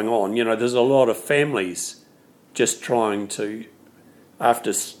what's going on, there's a lot of families just trying to,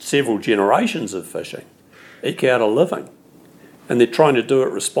 after several generations of fishing, eke out a living. And they're trying to do it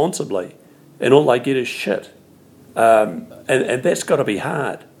responsibly, and all they get is shit. And that's got to be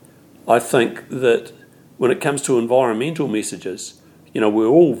hard. I think that when it comes to environmental messages, we're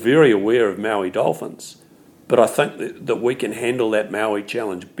all very aware of Maui dolphins, but I think that we can handle that Maui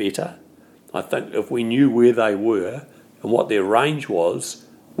challenge better. I think if we knew where they were and what their range was,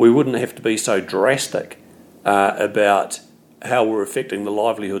 we wouldn't have to be so drastic about how we're affecting the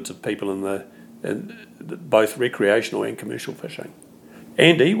livelihoods of people in both recreational and commercial fishing.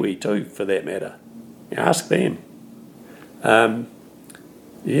 And iwi too, for that matter. Ask them.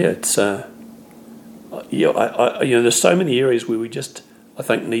 It's there's so many areas where we just, I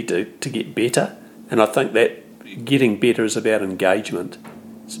think, need to get better, and I think that getting better is about engagement.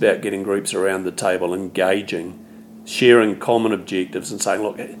 It's about getting groups around the table, engaging, sharing common objectives, and saying,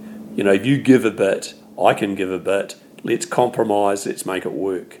 look, if you give a bit, I can give a bit. Let's compromise. Let's make it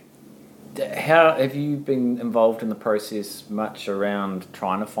work. How have you been involved in the process much around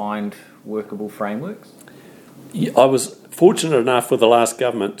trying to find workable frameworks? Yeah, I was fortunate enough with the last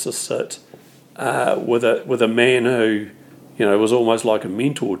government to sit with a man who, was almost like a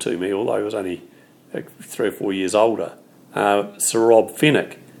mentor to me, although he was only 3 or 4 years older. Sir Rob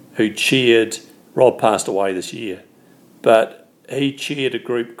Fenwick, who chaired. Rob passed away this year, but he chaired a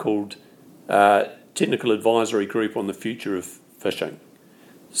group called Technical Advisory Group on the Future of Fishing.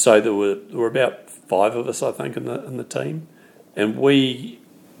 So there were about 5 of us, I think, in the team, and we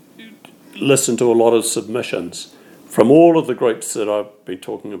listened to a lot of submissions from all of the groups that I've been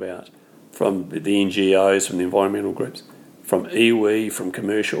talking about, from the NGOs, from the environmental groups, from iwi, from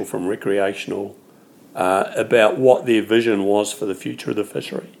commercial, from recreational, about what their vision was for the future of the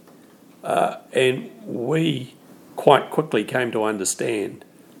fishery. And we quite quickly came to understand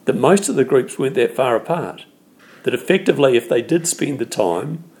that most of the groups weren't that far apart. That effectively, if they did spend the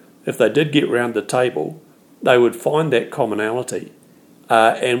time, if they did get round the table, they would find that commonality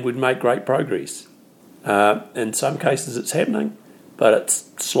and would make great progress. In some cases it's happening, but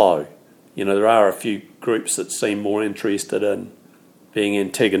it's slow. There are a few groups that seem more interested in being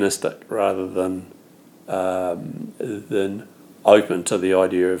antagonistic rather than open to the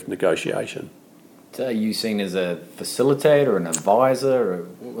idea of negotiation. So are you seen as a facilitator, an advisor, or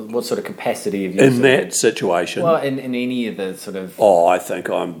what sort of capacity have you in that situation? Well, in any of the sort of... I think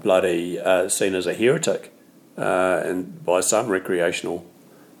I'm bloody seen as a heretic and by some recreational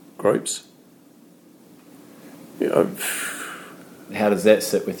groups. How does that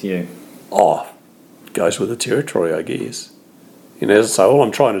sit with you? It goes with the territory, I guess. So all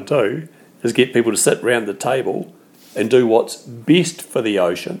I'm trying to do is get people to sit round the table and do what's best for the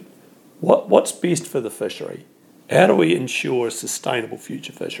ocean, what's best for the fishery, How do we ensure a sustainable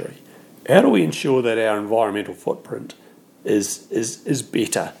future fishery? How do we ensure that our environmental footprint is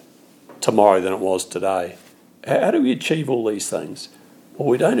better tomorrow than it was today? How do we achieve all these things? Well,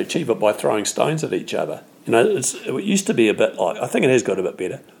 we don't achieve it by throwing stones at each other. It used to be a bit like, I think it has got a bit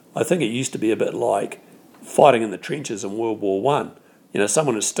better. I think it used to be a bit like fighting in the trenches in World War One.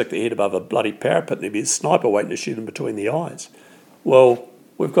 Someone would stick their head above a bloody parapet and there'd be a sniper waiting to shoot them between the eyes. Well,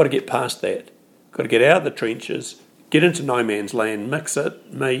 we've got to get past that. Got to get out of the trenches, get into no man's land, mix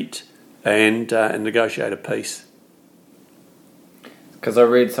it, meet, and negotiate a peace. Because I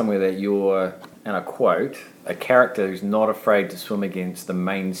read somewhere that you're, and I quote, a character who's not afraid to swim against the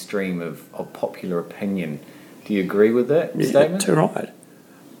mainstream of popular opinion. Do you agree with that statement? Too right.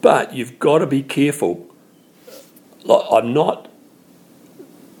 But you've got to be careful. Like, I'm not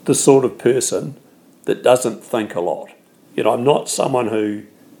the sort of person that doesn't think a lot. I'm not someone who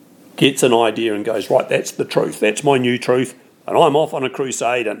gets an idea and goes, right, that's the truth, that's my new truth, and I'm off on a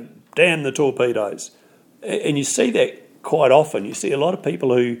crusade and damn the torpedoes. And you see that quite often. You see a lot of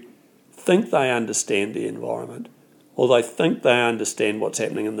people who think they understand the environment, or they think they understand what's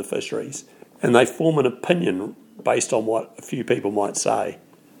happening in the fisheries, and they form an opinion based on what a few people might say,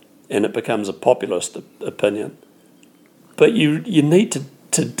 and it becomes a populist opinion. But you need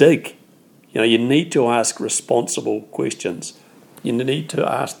to dig. You need to ask responsible questions. You need to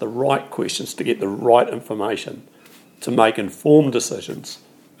ask the right questions to get the right information to make informed decisions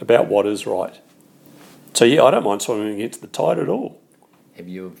about what is right. So, I don't mind swimming against the tide at all. Have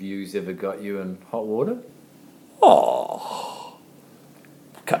your views ever got you in hot water? Oh,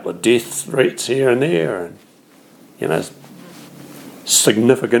 a couple of death threats here and there, and,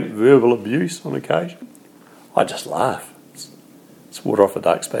 significant verbal abuse on occasion. I just laugh. It's water off a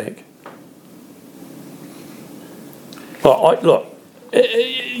duck's back. Look,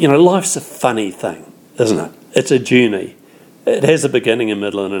 life's a funny thing, isn't it? It's a journey. It has a beginning, a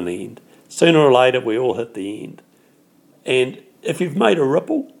middle, and an end. Sooner or later, we all hit the end. And if you've made a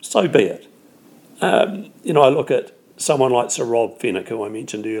ripple, so be it. I look at someone like Sir Rob Fenwick, who I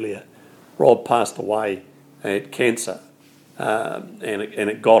mentioned earlier. Rob passed away had cancer, and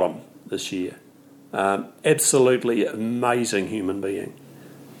it got him this year. Absolutely amazing human being,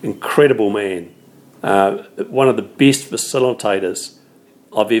 incredible man. One of the best facilitators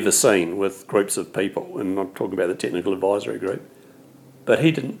I've ever seen with groups of people, and I'm talking about the technical advisory group. But he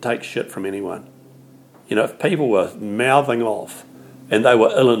didn't take shit from anyone. If people were mouthing off and they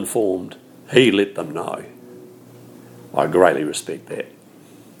were ill-informed, he let them know. I greatly respect that.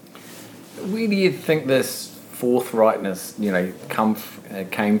 Where do you think this forthrightness,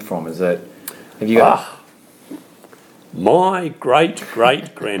 came from? Is it? Have you got? My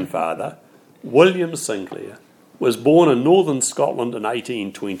great-great-grandfather, William Sinclair, was born in northern Scotland in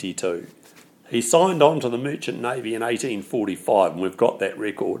 1822. He signed on to the Merchant Navy in 1845, and we've got that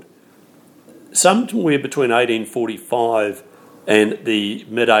record. Somewhere between 1845 and the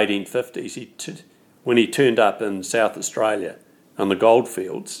mid-1850s, when he turned up in South Australia on the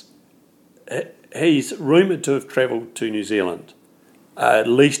goldfields, he's rumoured to have travelled to New Zealand at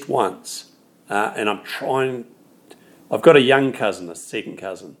least once. And I've got a young cousin, a second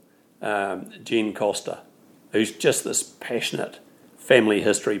cousin, Jen Costa, who's just this passionate family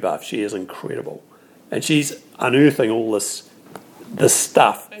history buff. She is incredible. And she's unearthing all this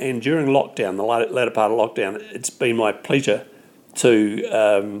stuff. And during lockdown, the latter part of lockdown, it's been my pleasure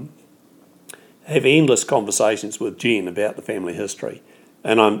to have endless conversations with Jen about the family history.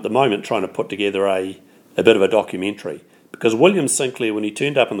 And I'm at the moment trying to put together a bit of a documentary. Because William Sinclair, when he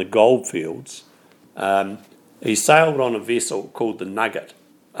turned up in the goldfields, he sailed on a vessel called the Nugget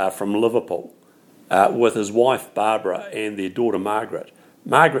from Liverpool with his wife Barbara and their daughter Margaret.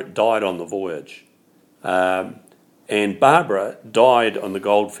 Margaret died on the voyage, and Barbara died on the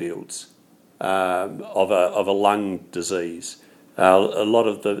goldfields of a lung disease. A lot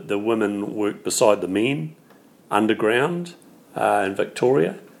of the women worked beside the men underground in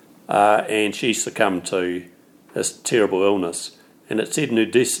Victoria, and she succumbed to this terrible illness. And it said in her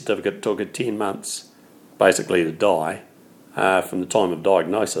death certificate it took her 10 months basically to die from the time of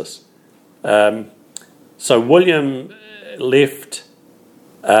diagnosis. So William left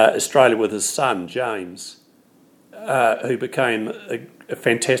Australia with his son, James, who became a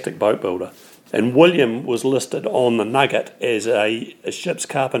fantastic boat builder. And William was listed on the Nugget as a ship's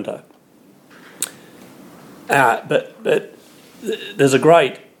carpenter. But there's a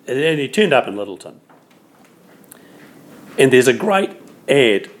great... And he turned up in Lyttelton. And there's a great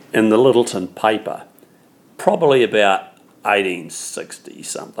ad in the Lyttelton paper, probably about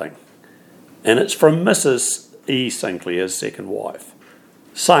 1860-something. And it's from Mrs. E. Sinclair's second wife,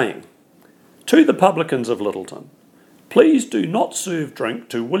 saying, "To the publicans of Lyttelton, please do not serve drink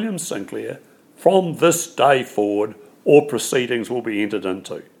to William Sinclair from this day forward, or proceedings will be entered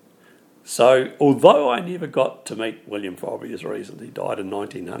into. So, although I never got to meet William for obvious reasons, he died in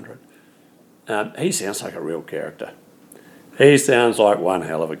 1900, he sounds like a real character. He sounds like one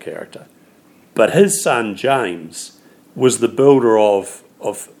hell of a character. But his son, James, was the builder of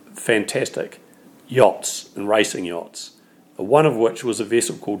fantastic yachts and racing yachts, one of which was a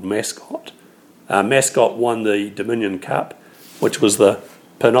vessel called Mascot. Mascot won the Dominion Cup, which was the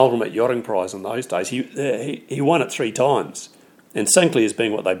penultimate yachting prize in those days. He won it 3 times. And Sinclair's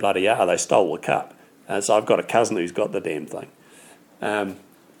being what they bloody are, they stole the cup. So I've got a cousin who's got the damn thing. And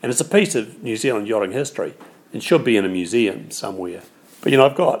it's a piece of New Zealand yachting history. It should be in a museum somewhere. But,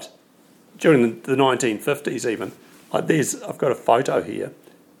 I've got, during the 1950s even, like I've got a photo here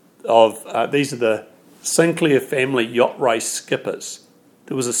of, these are the Sinclair family yacht race skippers.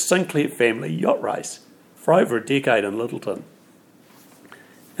 There was a Sinclair family yacht race for over a decade in Lyttelton.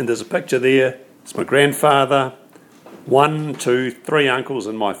 And there's a picture there. It's my grandfather, 1, 2, 3 uncles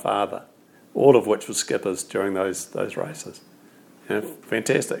and my father, all of which were skippers during those races.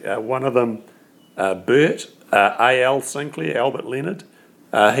 Fantastic. One of them, Bert, A.L. Sinclair, Albert Leonard,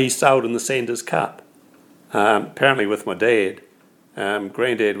 he sailed in the Sanders Cup, apparently with my dad.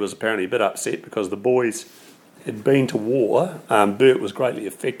 Granddad was apparently a bit upset because the boys had been to war. Bert was greatly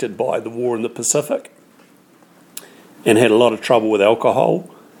affected by the war in the Pacific and had a lot of trouble with alcohol,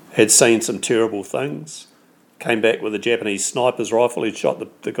 had seen some terrible things, came back with a Japanese sniper's rifle. He'd shot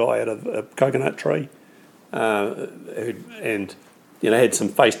the guy out of a coconut tree, and had some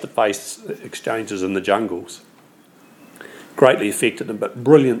face-to-face exchanges in the jungles. Greatly affected him, but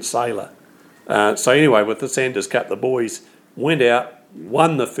brilliant sailor. So anyway, with the Sanders Cup, the boys went out,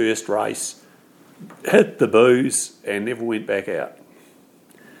 won the first race, hit the booze, and never went back out.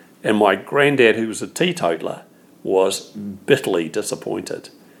 And my granddad, who was a teetotaler, was bitterly disappointed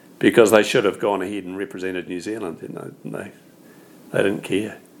because they should have gone ahead and represented New Zealand. They didn't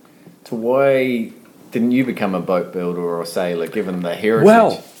care. So why didn't you become a boat builder or a sailor, given the heritage?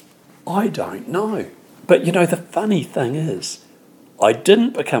 Well, I don't know. But, the funny thing is, I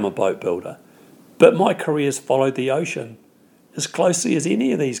didn't become a boat builder, but my career's followed the ocean as closely as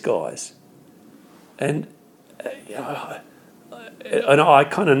any of these guys. And I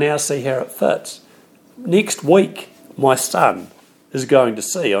kind of now see how it fits. Next week, my son is going to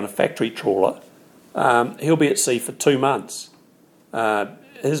sea on a factory trawler. He'll be at sea for 2 months.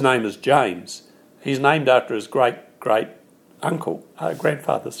 His name is James. He's named after his grandfather.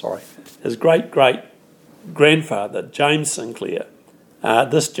 His great-great-grandfather, James Sinclair.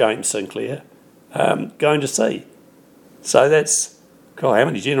 This James Sinclair, going to sea. So that's, God, how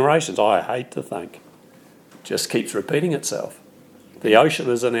many generations? I hate to think. Just keeps repeating itself. The ocean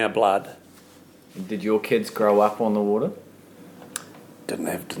is in our blood. Did your kids grow up on the water?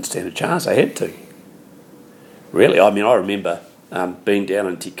 Didn't stand a chance. I had to. Really, I remember being down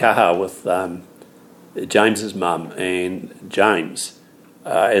in Te Kaha with James's mum and James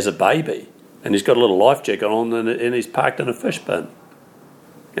as a baby, and he's got a little life jacket on and he's parked in a fish bin.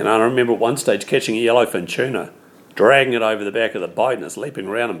 And I remember at one stage catching a yellowfin tuna, dragging it over the back of the boat, and it's leaping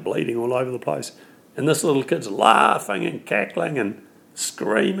around and bleeding all over the place. And this little kid's laughing and cackling and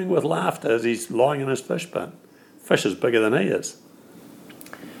screaming with laughter as he's lying in his fish bin. Fish is bigger than he is.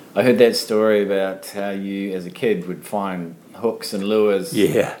 I heard that story about how you, as a kid, would find hooks and lures.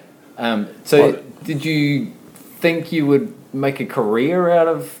 Yeah. Did you think you would make a career out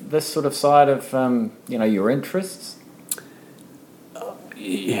of this sort of side of, your interests?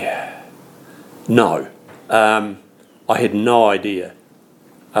 Yeah. No. I had no idea.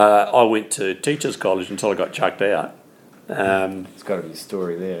 I went to teachers' college until I got chucked out. There's got to be a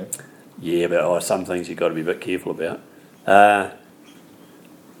story there. Yeah, but some things you've got to be a bit careful about. But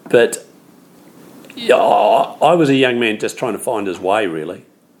I was a young man just trying to find his way, really.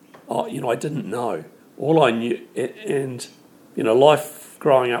 I didn't know. All I knew, and life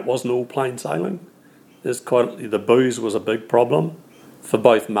growing up wasn't all plain sailing. The booze was a big problem for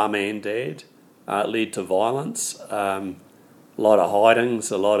both mum and dad. It led to violence, a lot of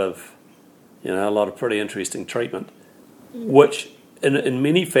hidings, a lot of pretty interesting treatment, which in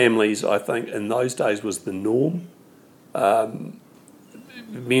many families, I think, in those days was the norm. Men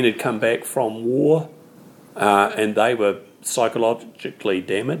had come back from war and they were psychologically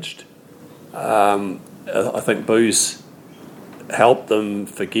damaged. I think booze helped them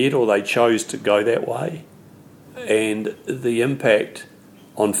forget, or they chose to go that way. And the impact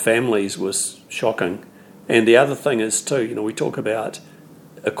on families was shocking. And the other thing is too, we talk about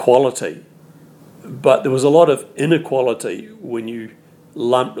equality, but there was a lot of inequality when you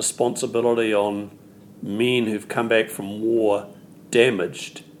lump responsibility on men who've come back from war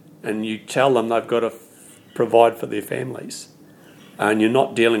damaged, and you tell them they've got to provide for their families, and you're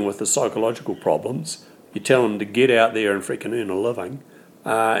not dealing with the psychological problems. You tell them to get out there and freaking earn a living,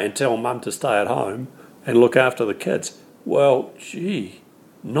 and tell mum to stay at home and look after the kids. Well, gee,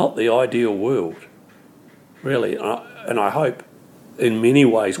 not the ideal world, really. And I hope in many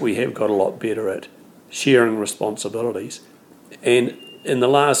ways we have got a lot better at sharing responsibilities. And in the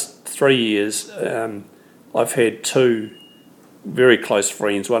last 3 years, I've had two very close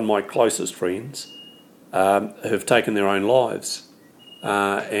friends, one of my closest friends, who've taken their own lives.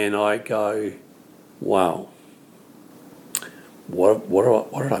 And I go, wow, what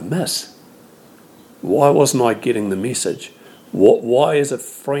did I miss? Why wasn't I getting the message? Why, as a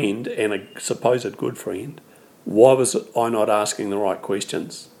friend and a supposed good friend, why was I not asking the right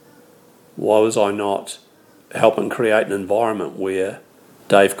questions? Why was I not helping create an environment where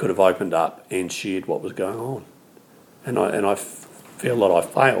Dave could have opened up and shared what was going on? And I feel that I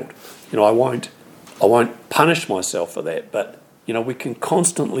failed. I won't punish myself for that, but we can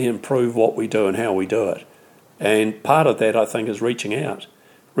constantly improve what we do and how we do it. And part of that, I think, is reaching out.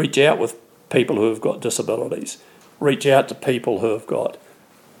 Reach out with people who have got disabilities. Reach out to people who have got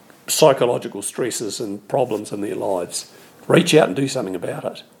psychological stresses and problems in their lives. Reach out and do something about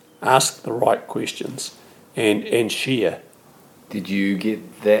it. Ask the right questions and share. Did you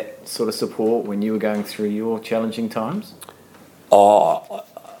get that sort of support when you were going through your challenging times?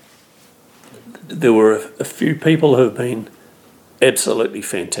 There were a few people who have been absolutely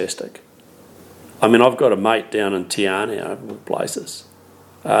fantastic. I mean, I've got a mate down in Te Anau, of places.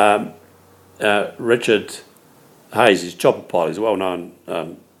 Richard Hayes, he's chopper pilot, he's a well-known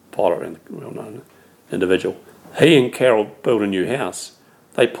pilot and a well-known individual. He and Carol built a new house.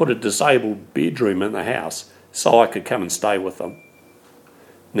 They put a disabled bedroom in the house so I could come and stay with them.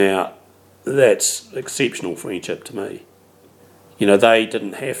 Now, that's exceptional friendship to me. They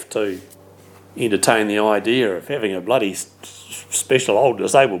didn't have to entertain the idea of having a bloody special old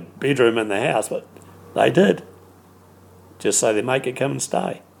disabled bedroom in the house, but they did. Just so their mate could come and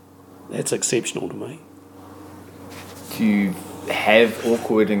stay. That's exceptional to me. Do you have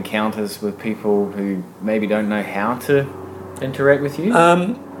awkward encounters with people who maybe don't know how to interact with you?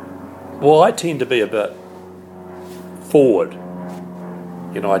 Well, I tend to be a bit forward.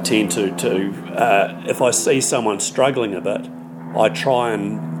 I tend to if I see someone struggling a bit, I try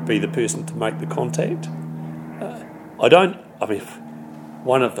and be the person to make the contact.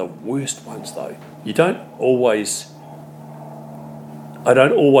 One of the worst ones though, I don't always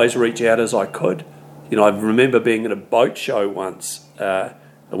reach out as I could. I remember being at a boat show once, and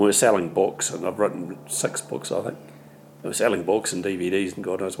we were selling books, and I've written 6 books, I think. We were selling books and DVDs and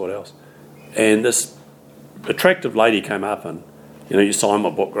God knows what else. And this attractive lady came up and, you signed my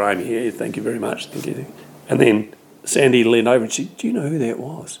book, Graham. Yeah, thank you very much. Thank you. And then Sandy leaned over and she said, do you know who that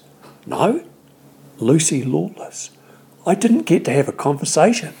was? No? Lucy Lawless. I didn't get to have a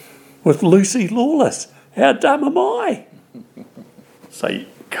conversation with Lucy Lawless. How dumb am I? So,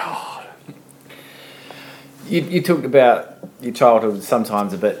 God. You talked about your childhood was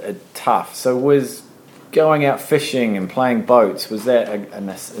sometimes a bit tough. So was going out fishing and playing boats, was that an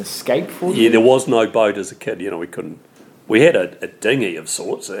escape for you? Yeah, there was no boat as a kid. We couldn't. We had a dinghy of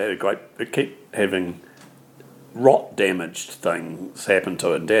sorts. It kept having rot-damaged things happen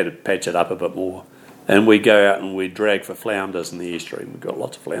to it, and Dad would patch it up a bit more. And we'd go out and we'd drag for flounders in the estuary. We've got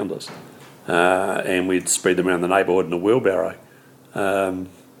lots of flounders. And we'd spread them around the neighbourhood in a wheelbarrow.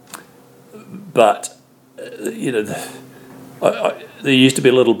 But there used to be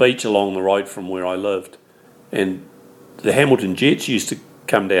a little beach along the road from where I lived, and the Hamilton Jets used to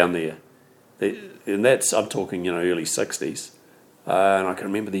come down there. And that's, I'm talking, early 60s. And I can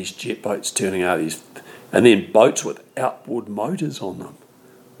remember these jet boats turning out, and then boats with outboard motors on them.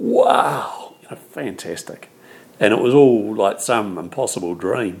 Wow, fantastic. And it was all like some impossible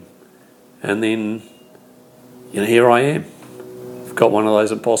dream. And then, here I am. I've got one of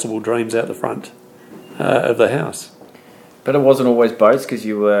those impossible dreams out the front of the house. But it wasn't always boats, because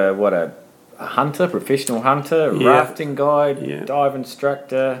you were, a hunter, professional hunter, rafting guide, dive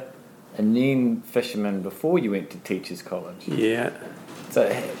instructor, and then fisherman before you went to Teachers College. Yeah. So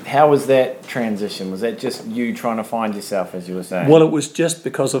how was that transition? Was that just you trying to find yourself, as you were saying? Well, it was just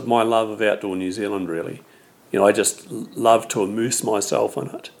because of my love of outdoor New Zealand, really. I just love to immerse myself in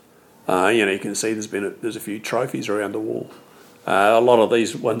it. You can see there's a few trophies around the wall. A lot of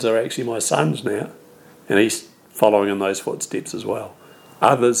these ones are actually my son's now, and he's following in those footsteps as well.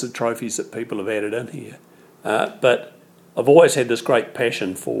 Others are trophies that people have added in here. But I've always had this great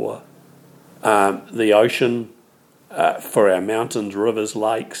passion for the ocean, for our mountains, rivers,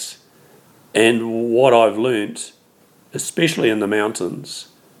 lakes, And what I've learnt, especially in the mountains,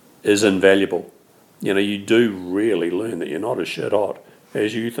 is invaluable. You do really learn that you're not as shit hot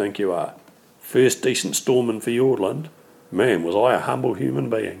as you think you are. First decent storm in Fiordland, man, was I a humble human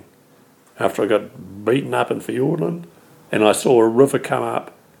being. After I got beaten up in Fiordland, and I saw a river come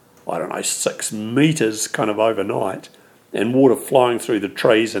up, 6 metres kind of overnight, and water flying through the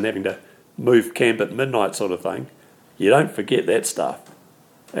trees and having to move camp at midnight sort of thing, you don't forget that stuff.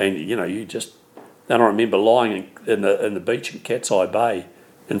 And, then I remember lying in the beach in Cat's Eye Bay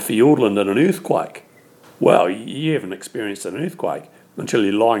in Fiordland in an earthquake. Well, you haven't experienced an earthquake until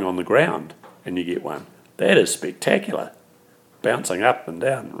you're lying on the ground and you get one. That is spectacular, bouncing up and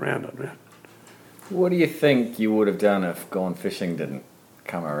down and round and round. What do you think you would have done if Gone Fishing didn't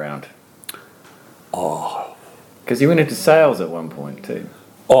come around? Oh, because you went into sales at one point too.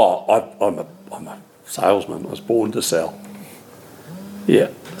 I'm a salesman. I was born to sell. Yeah,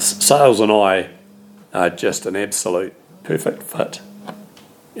 sales and I are just an absolute perfect fit.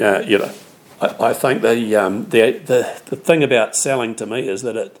 I think the thing about selling to me is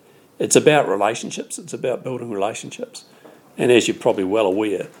that it's about relationships. It's about building relationships. And as you're probably well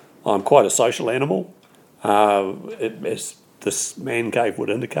aware, I'm quite a social animal, as this man cave would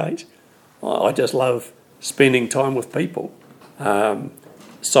indicate. I just love spending time with people.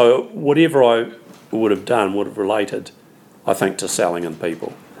 So whatever I would have done would have related, I think, to selling and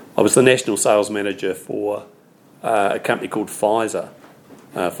people. I was the national sales manager for a company called Pfizer,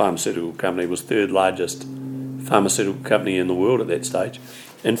 a pharmaceutical company. It was third largest pharmaceutical company in the world at that stage.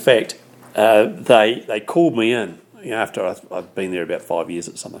 In fact, they called me in after I'd been there about 5 years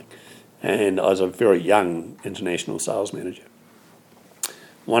or something, and I was a very young international sales manager,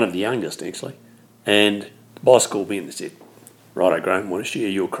 one of the youngest actually, and the boss called me in and said, "Righto, Graham, want to share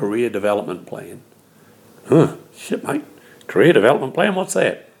your career development plan." Shit, mate, career development plan, what's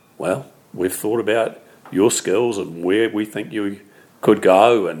that? Well, we've thought about your skills and where we think you could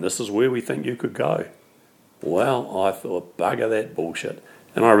go, and this is where we think you could go. Well, I thought, bugger that bullshit,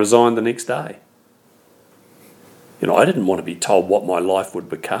 and I resigned the next day. I didn't want to be told what my life would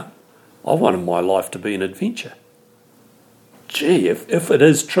become. I wanted my life to be an adventure. Gee, if it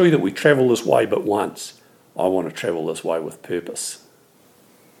is true that we travel this way but once, I want to travel this way with purpose.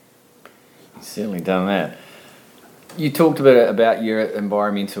 You've certainly done that. You talked a bit about your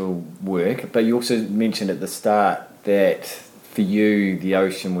environmental work, but you also mentioned at the start that for you, the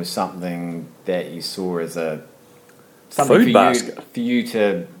ocean was something that you saw as something food basket for you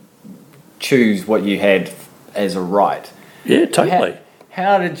to choose what you had as a right. Yeah, totally.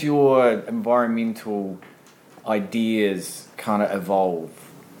 How did your environmental ideas kind of evolve?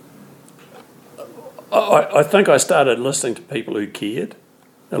 I think I started listening to people who cared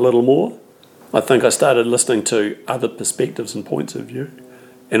a little more. I think I started listening to other perspectives and points of view,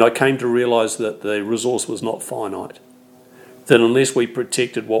 and I came to realise that the resource was not finite. That unless we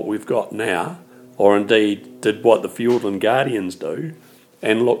protected what we've got now, or indeed did what the Fiordland Guardians do,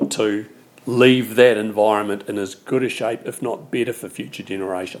 and looked to leave that environment in as good a shape, if not better, for future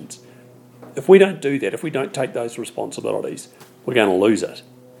generations. If we don't do that, if we don't take those responsibilities, we're going to lose it.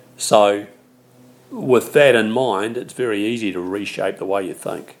 So, with that in mind, it's very easy to reshape the way you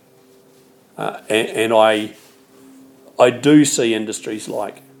think. And I do see industries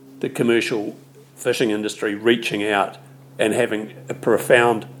like the commercial fishing industry reaching out and having a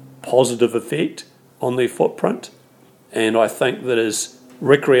profound positive effect on their footprint. And I think that as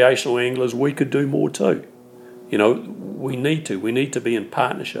recreational anglers, we could do more too. We need to be in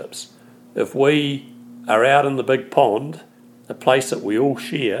partnerships. If we are out in the big pond, a place that we all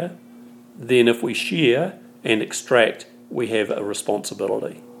share, then if we share and extract, we have a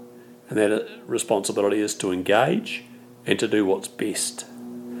responsibility. And that responsibility is to engage and to do what's best.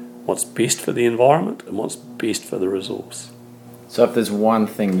 What's best for the environment and what's best for the resource. So if there's one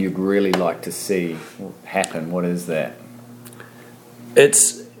thing you'd really like to see happen, what is that?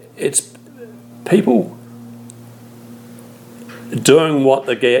 It's people doing what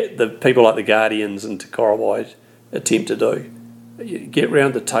the people like the Guardians and Te Korowai attempt to do. Get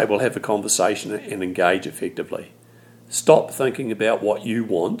round the table, have a conversation and engage effectively. Stop thinking about what you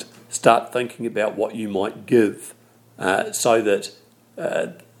want. Start thinking about what you might give, so that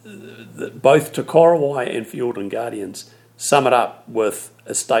both Te Korowai and Fiordland Guardians sum it up with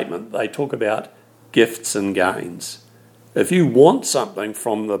a statement. They talk about gifts and gains. If you want something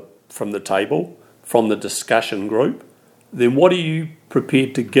from the table, from the discussion group, then what are you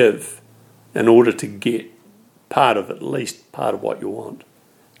prepared to give in order to get at least part of what you want?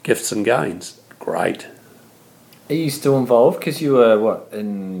 Gifts and gains. Great. Are you still involved? Because you were,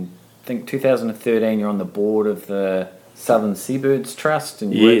 in I think 2013, you're on the board of the Southern Seabirds Trust,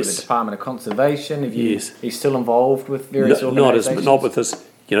 and you work with the Department of Conservation. Are you still involved with various organisations? Not with this.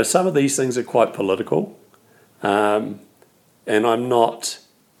 Some of these things are quite political, and I'm not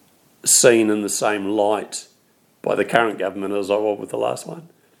seen in the same light by the current government as I was with the last one.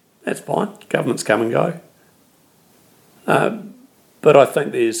 That's fine. Governments come and go. But I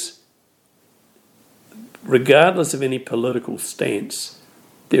think regardless of any political stance,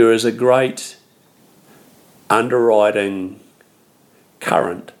 there is a great underwriting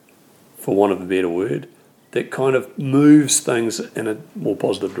current, for want of a better word, that kind of moves things in a more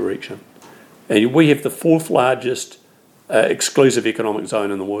positive direction. And we have the fourth largest exclusive economic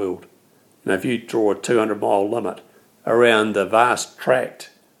zone in the world. If you draw a 200-mile limit around the vast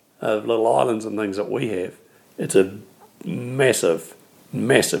tract of little islands and things that we have, it's a massive,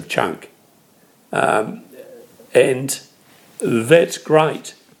 massive chunk. And that's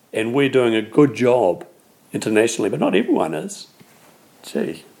great. And we're doing a good job internationally, but not everyone is.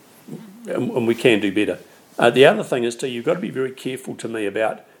 And we can do better. The other thing is, you've got to be very careful to me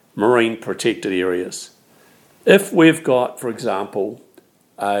about marine protected areas. If we've got, for example,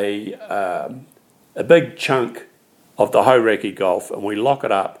 a big chunk of the Hauraki Gulf and we lock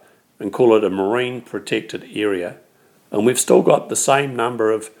it up and call it a marine protected area, and we've still got the same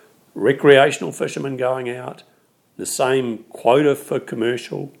number of recreational fishermen going out, the same quota for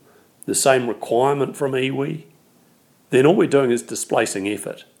commercial, the same requirement from iwi, then all we're doing is displacing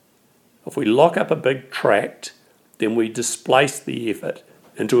effort. If we lock up a big tract, then we displace the effort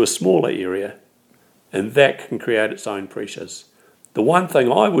into a smaller area, and that can create its own pressures. The one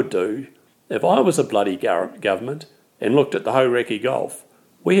thing I would do, if I was a bloody government and looked at the Hauraki Gulf,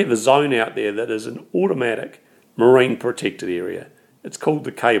 we have a zone out there that is an automatic marine protected area. It's called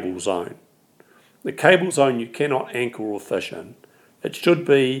the cable zone. The cable zone you cannot anchor or fish in. It should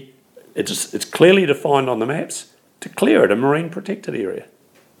be, it's clearly defined on the maps, declare it a marine protected area.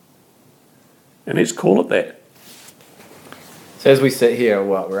 And let's call it that. So as we sit here,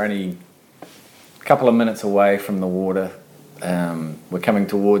 we're only a couple of minutes away from the water. We're coming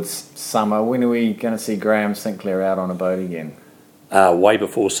towards summer. When are we going to see Graham Sinclair out on a boat again? Way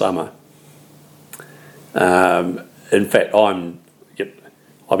before summer. In fact,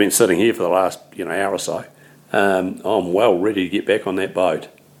 I've been sitting here for the last hour or so. I'm well ready to get back on that boat.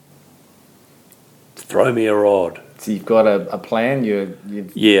 Throw me a rod. So you've got a plan?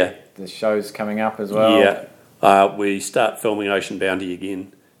 Yeah. The show's coming up as well? Yeah. We start filming Ocean Bounty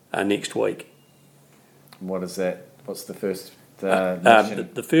again next week. What is that? What's the first mission?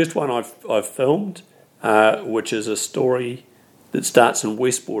 The first one I've filmed, which is a story that starts in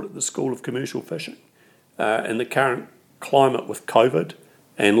Westport at the School of Commercial Fishing. In the current climate with COVID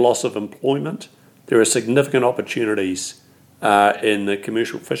and loss of employment, there are significant opportunities in the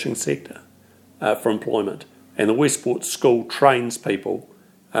commercial fishing sector for employment. And the Westport School trains people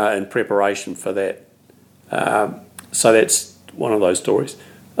in preparation for that. So that's one of those stories.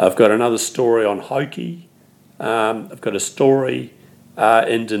 I've got another story on Hoki. I've got a story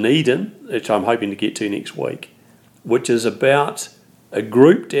in Dunedin, which I'm hoping to get to next week, which is about a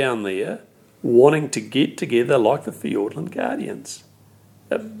group down there wanting to get together like the Fiordland Guardians,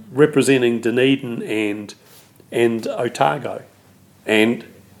 representing Dunedin and Otago. And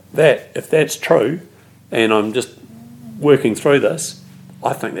if that's true, and I'm just working through this,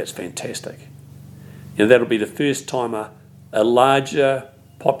 I think that's fantastic. That'll be the first time a larger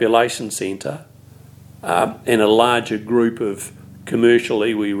population centre and a larger group of commercial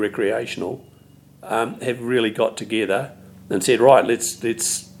iwi recreational have really got together and said, right, let's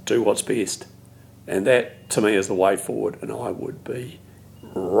do what's best. And that, to me, is the way forward, and I would be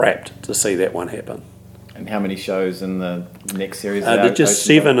rapt to see that one happen. And how many shows in the next series? There's just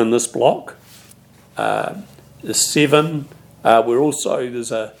 7 in this block. There's 7.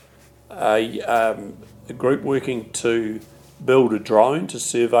 There's a group working to build a drone to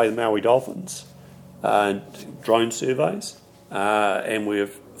survey the Maui dolphins, drone surveys, and we're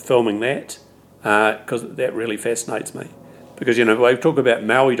filming that because that really fascinates me. Because, we talk about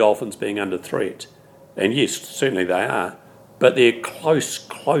Maui dolphins being under threat, and yes, certainly they are, but their close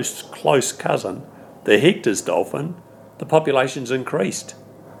cousin, the Hector's dolphin, the population's increased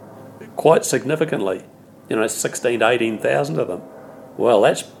quite significantly. 16 to 18,000 of them. Well,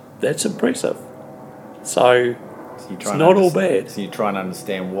 that's impressive. So it's not all bad. So you try and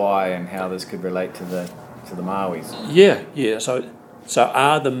understand why and how this could relate to the Maoris. Yeah. So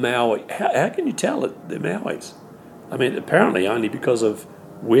are the Maori? How can you tell that they're Maoris? I mean, apparently only because of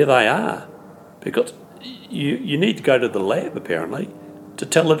where they are. Because you need to go to the lab, apparently, to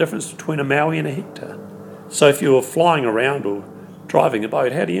tell the difference between a Maui and a Hector. So if you're flying around or driving a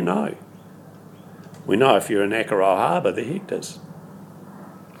boat, how do you know? We know if you're in Akaroa Harbour, they're hectares.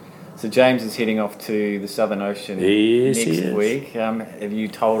 So James is heading off to the Southern Ocean next week. Have you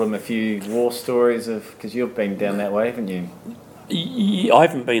told him a few war stories because you've been down that way, haven't you? I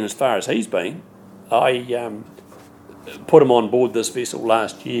haven't been as far as he's been. I put him on board this vessel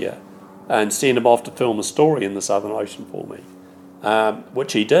last year and sent him off to film a story in the Southern Ocean for me,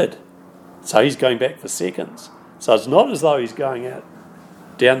 which he did. So he's going back for seconds. So it's not as though he's going out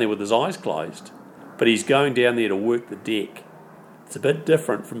down there with his eyes closed, but he's going down there to work the deck. It's a bit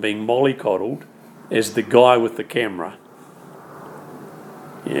different from being mollycoddled as the guy with the camera.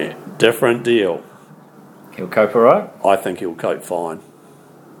 Yeah, different deal. He'll cope all right? I think he'll cope fine.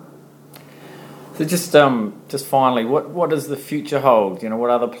 So just finally, what does the future hold? What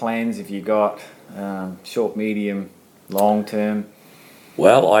other plans have you got? Short, medium, long term?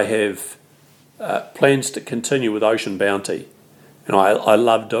 Well, I have plans to continue with Ocean Bounty. I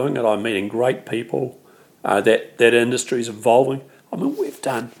love doing it. I'm meeting great people. That industry is evolving. I mean,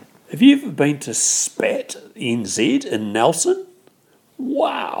 have you ever been to SPAT NZ in Nelson?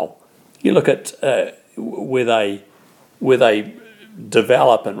 Wow. You look at where they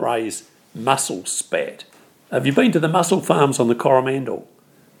develop and raise mussel spat. Have you been to the mussel farms on the Coromandel?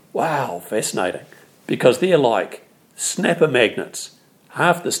 Wow, fascinating. Because they're like snapper magnets.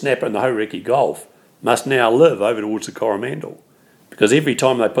 Half the snapper in the Hauriki Gulf must now live over towards the Coromandel. Because every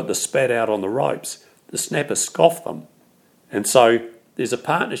time they put the spat out on the ropes, the snappers scoff them. And so there's a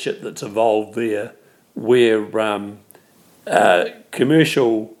partnership that's evolved there where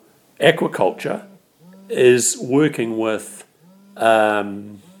commercial aquaculture is working with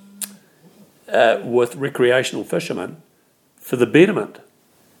recreational fishermen for the betterment.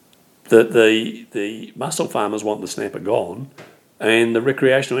 The mussel farmers want the snapper gone, and the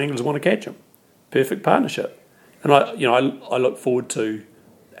recreational anglers want to catch them. Perfect partnership. And I look forward to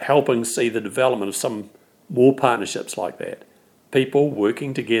helping see the development of some more partnerships like that. People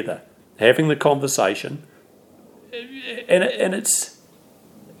working together, having the conversation, and it's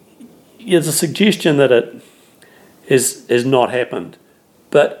a suggestion that it has not happened.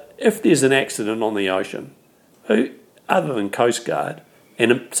 But if there's an accident on the ocean, who other than Coast Guard,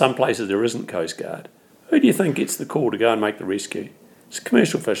 and in some places there isn't Coast Guard, who do you think gets the call to go and make the rescue? It's a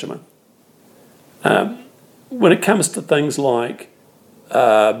commercial fisherman. When it comes to things like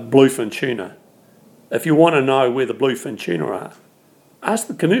bluefin tuna, if you want to know where the bluefin tuna are, ask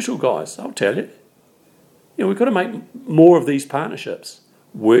the commercial guys. I'll tell you. We've got to make more of these partnerships.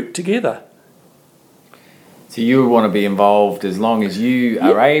 Work together. So you want to be involved as long as you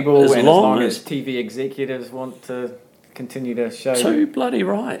are able, and as long as TV executives want to continue to show you. Too bloody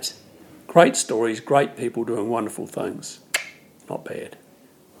right. Great stories, great people doing wonderful things. Not bad.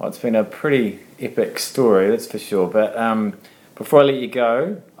 Well, it's been a pretty epic story, that's for sure. But before I let you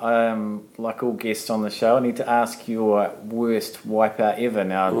go, like all guests on the show, I need to ask your worst wipeout ever.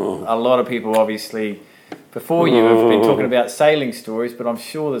 Now, a lot of people obviously before you have been talking about sailing stories, but I'm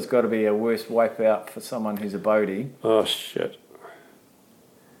sure there's got to be a worst wipeout for someone who's a boatie. Oh, shit.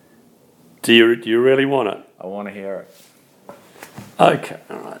 Do you really want it? I want to hear it. Okay,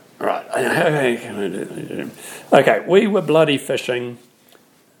 all right. Okay, we were bloody fishing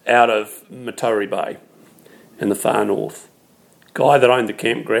out of Matori Bay in the far north. Guy that owned the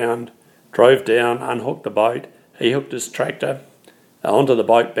campground drove down, unhooked the boat. He hooked his tractor onto the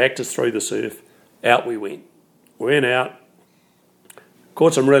boat, backed us through the surf. Out we went. Went out,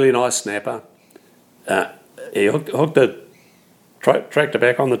 caught some really nice snapper. He hooked the tractor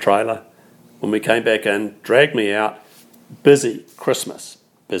back on the trailer. When we came back in, dragged me out. Busy, Christmas,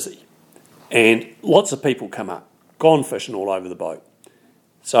 busy. And lots of people come up, gone fishing all over the boat.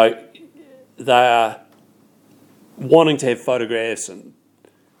 So they are wanting to have photographs and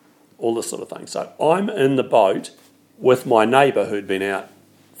all this sort of thing. So I'm in the boat with my neighbour who'd been out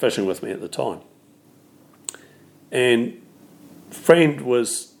fishing with me at the time. And friend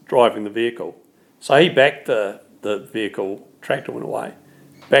was driving the vehicle. So he backed the vehicle, tractor went away,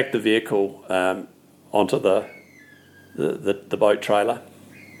 backed the vehicle onto the boat trailer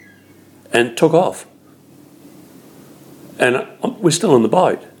and took off. And we're still in the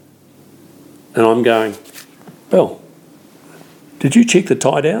boat. And I'm going, Bill, did you check the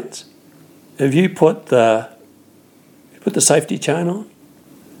tie downs? Have you put the safety chain on?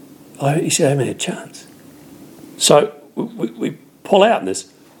 He said, I haven't had a chance. So we pull out, and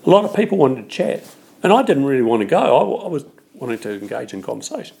there's a lot of people wanted to chat. And I didn't really want to go. I was wanting to engage in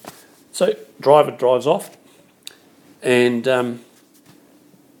conversation. So driver drives off, and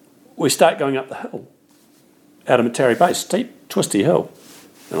we start going up the hill out of Matori Bay, steep, twisty hill.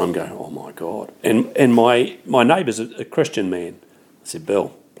 And I'm going, oh my God. And my neighbour's a Christian man. I said,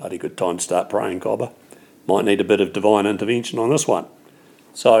 Bill, bloody good time to start praying, Cobber. Might need a bit of divine intervention on this one.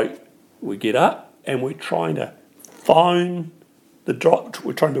 So we get up and we're trying to phone the drop.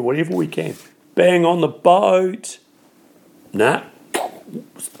 We're trying to do whatever we can. Bang on the boat. Nah,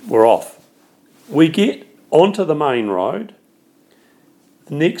 we're off. We get onto the main road.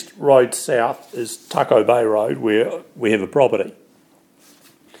 The next road south is Taco Bay Road, where we have a property.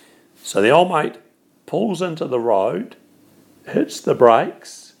 So the old mate pulls into the road, hits the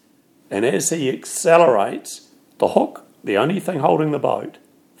brakes, and as he accelerates, the hook, the only thing holding the boat,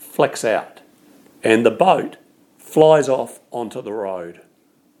 flicks out. And the boat flies off onto the road.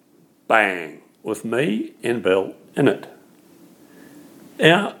 Bang! With me and Bill in it.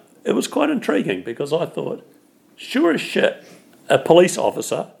 Now, it was quite intriguing because I thought, sure as shit, a police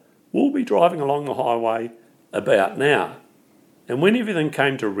officer will be driving along the highway about now. And when everything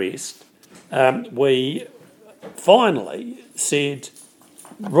came to rest, we finally said,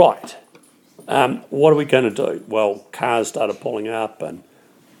 right, what are we going to do? Well, cars started pulling up, and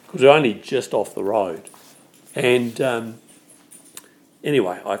because we're only just off the road. And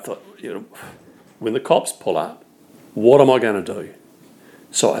anyway, I thought, when the cops pull up, what am I going to do?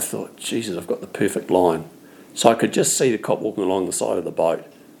 So I thought, Jesus, I've got the perfect line. So I could just see the cop walking along the side of the boat.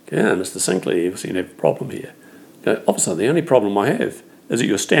 Yeah, Mr. Sinclair, you seem to have a problem here. Officer, the only problem I have is that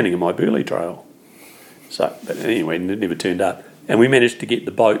you're standing in my burley trail. So, but anyway, it never turned up. And we managed to get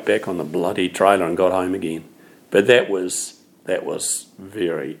the boat back on the bloody trailer and got home again. But that was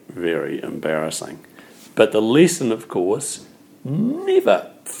very, very embarrassing. But the lesson, of course,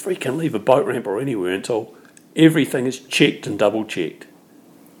 never freaking leave a boat ramp or anywhere until everything is checked and double checked.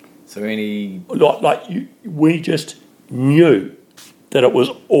 So we just knew that it was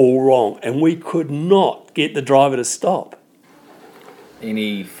all wrong, and we could not get the driver to stop.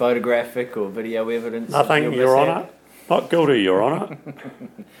 Any photographic or video evidence? Nothing, Your Honour. Not guilty, Your Honour.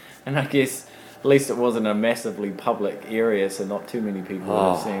 And I guess at least it wasn't a massively public area, so not too many people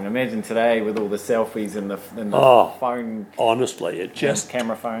would have seen. Imagine today with all the selfies and the phone. Honestly,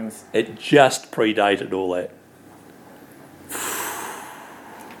 camera phones. It just predated all that.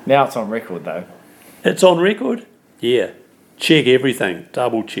 Now it's on record, though. It's on record? Yeah. Check everything.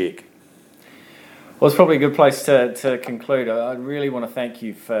 Double check. Well, it's probably a good place to conclude. I really want to thank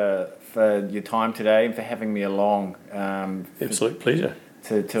you for your time today and for having me along. Absolute pleasure.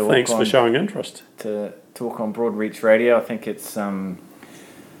 Thanks for showing interest. To talk on Broad Reach Radio. I think it's a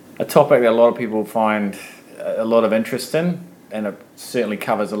topic that a lot of people find a lot of interest in, and it certainly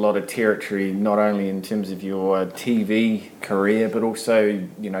covers a lot of territory, not only in terms of your TV career, but also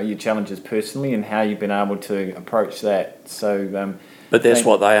your challenges personally and how you've been able to approach that. So, but that's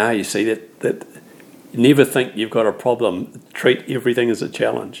what they are. You see that you never think you've got a problem. Treat everything as a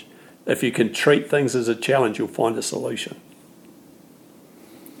challenge. If you can treat things as a challenge, you'll find a solution.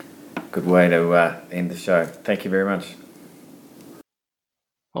 Good way to end the show. Thank you very much.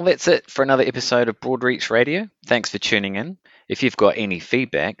 Well, that's it for another episode of Broadreach Radio. Thanks for tuning in. If you've got any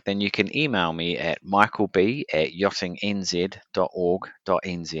feedback, then you can email me at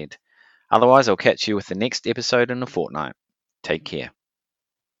michaelb@yachtingnz.org.nz. Otherwise, I'll catch you with the next episode in a fortnight. Take care.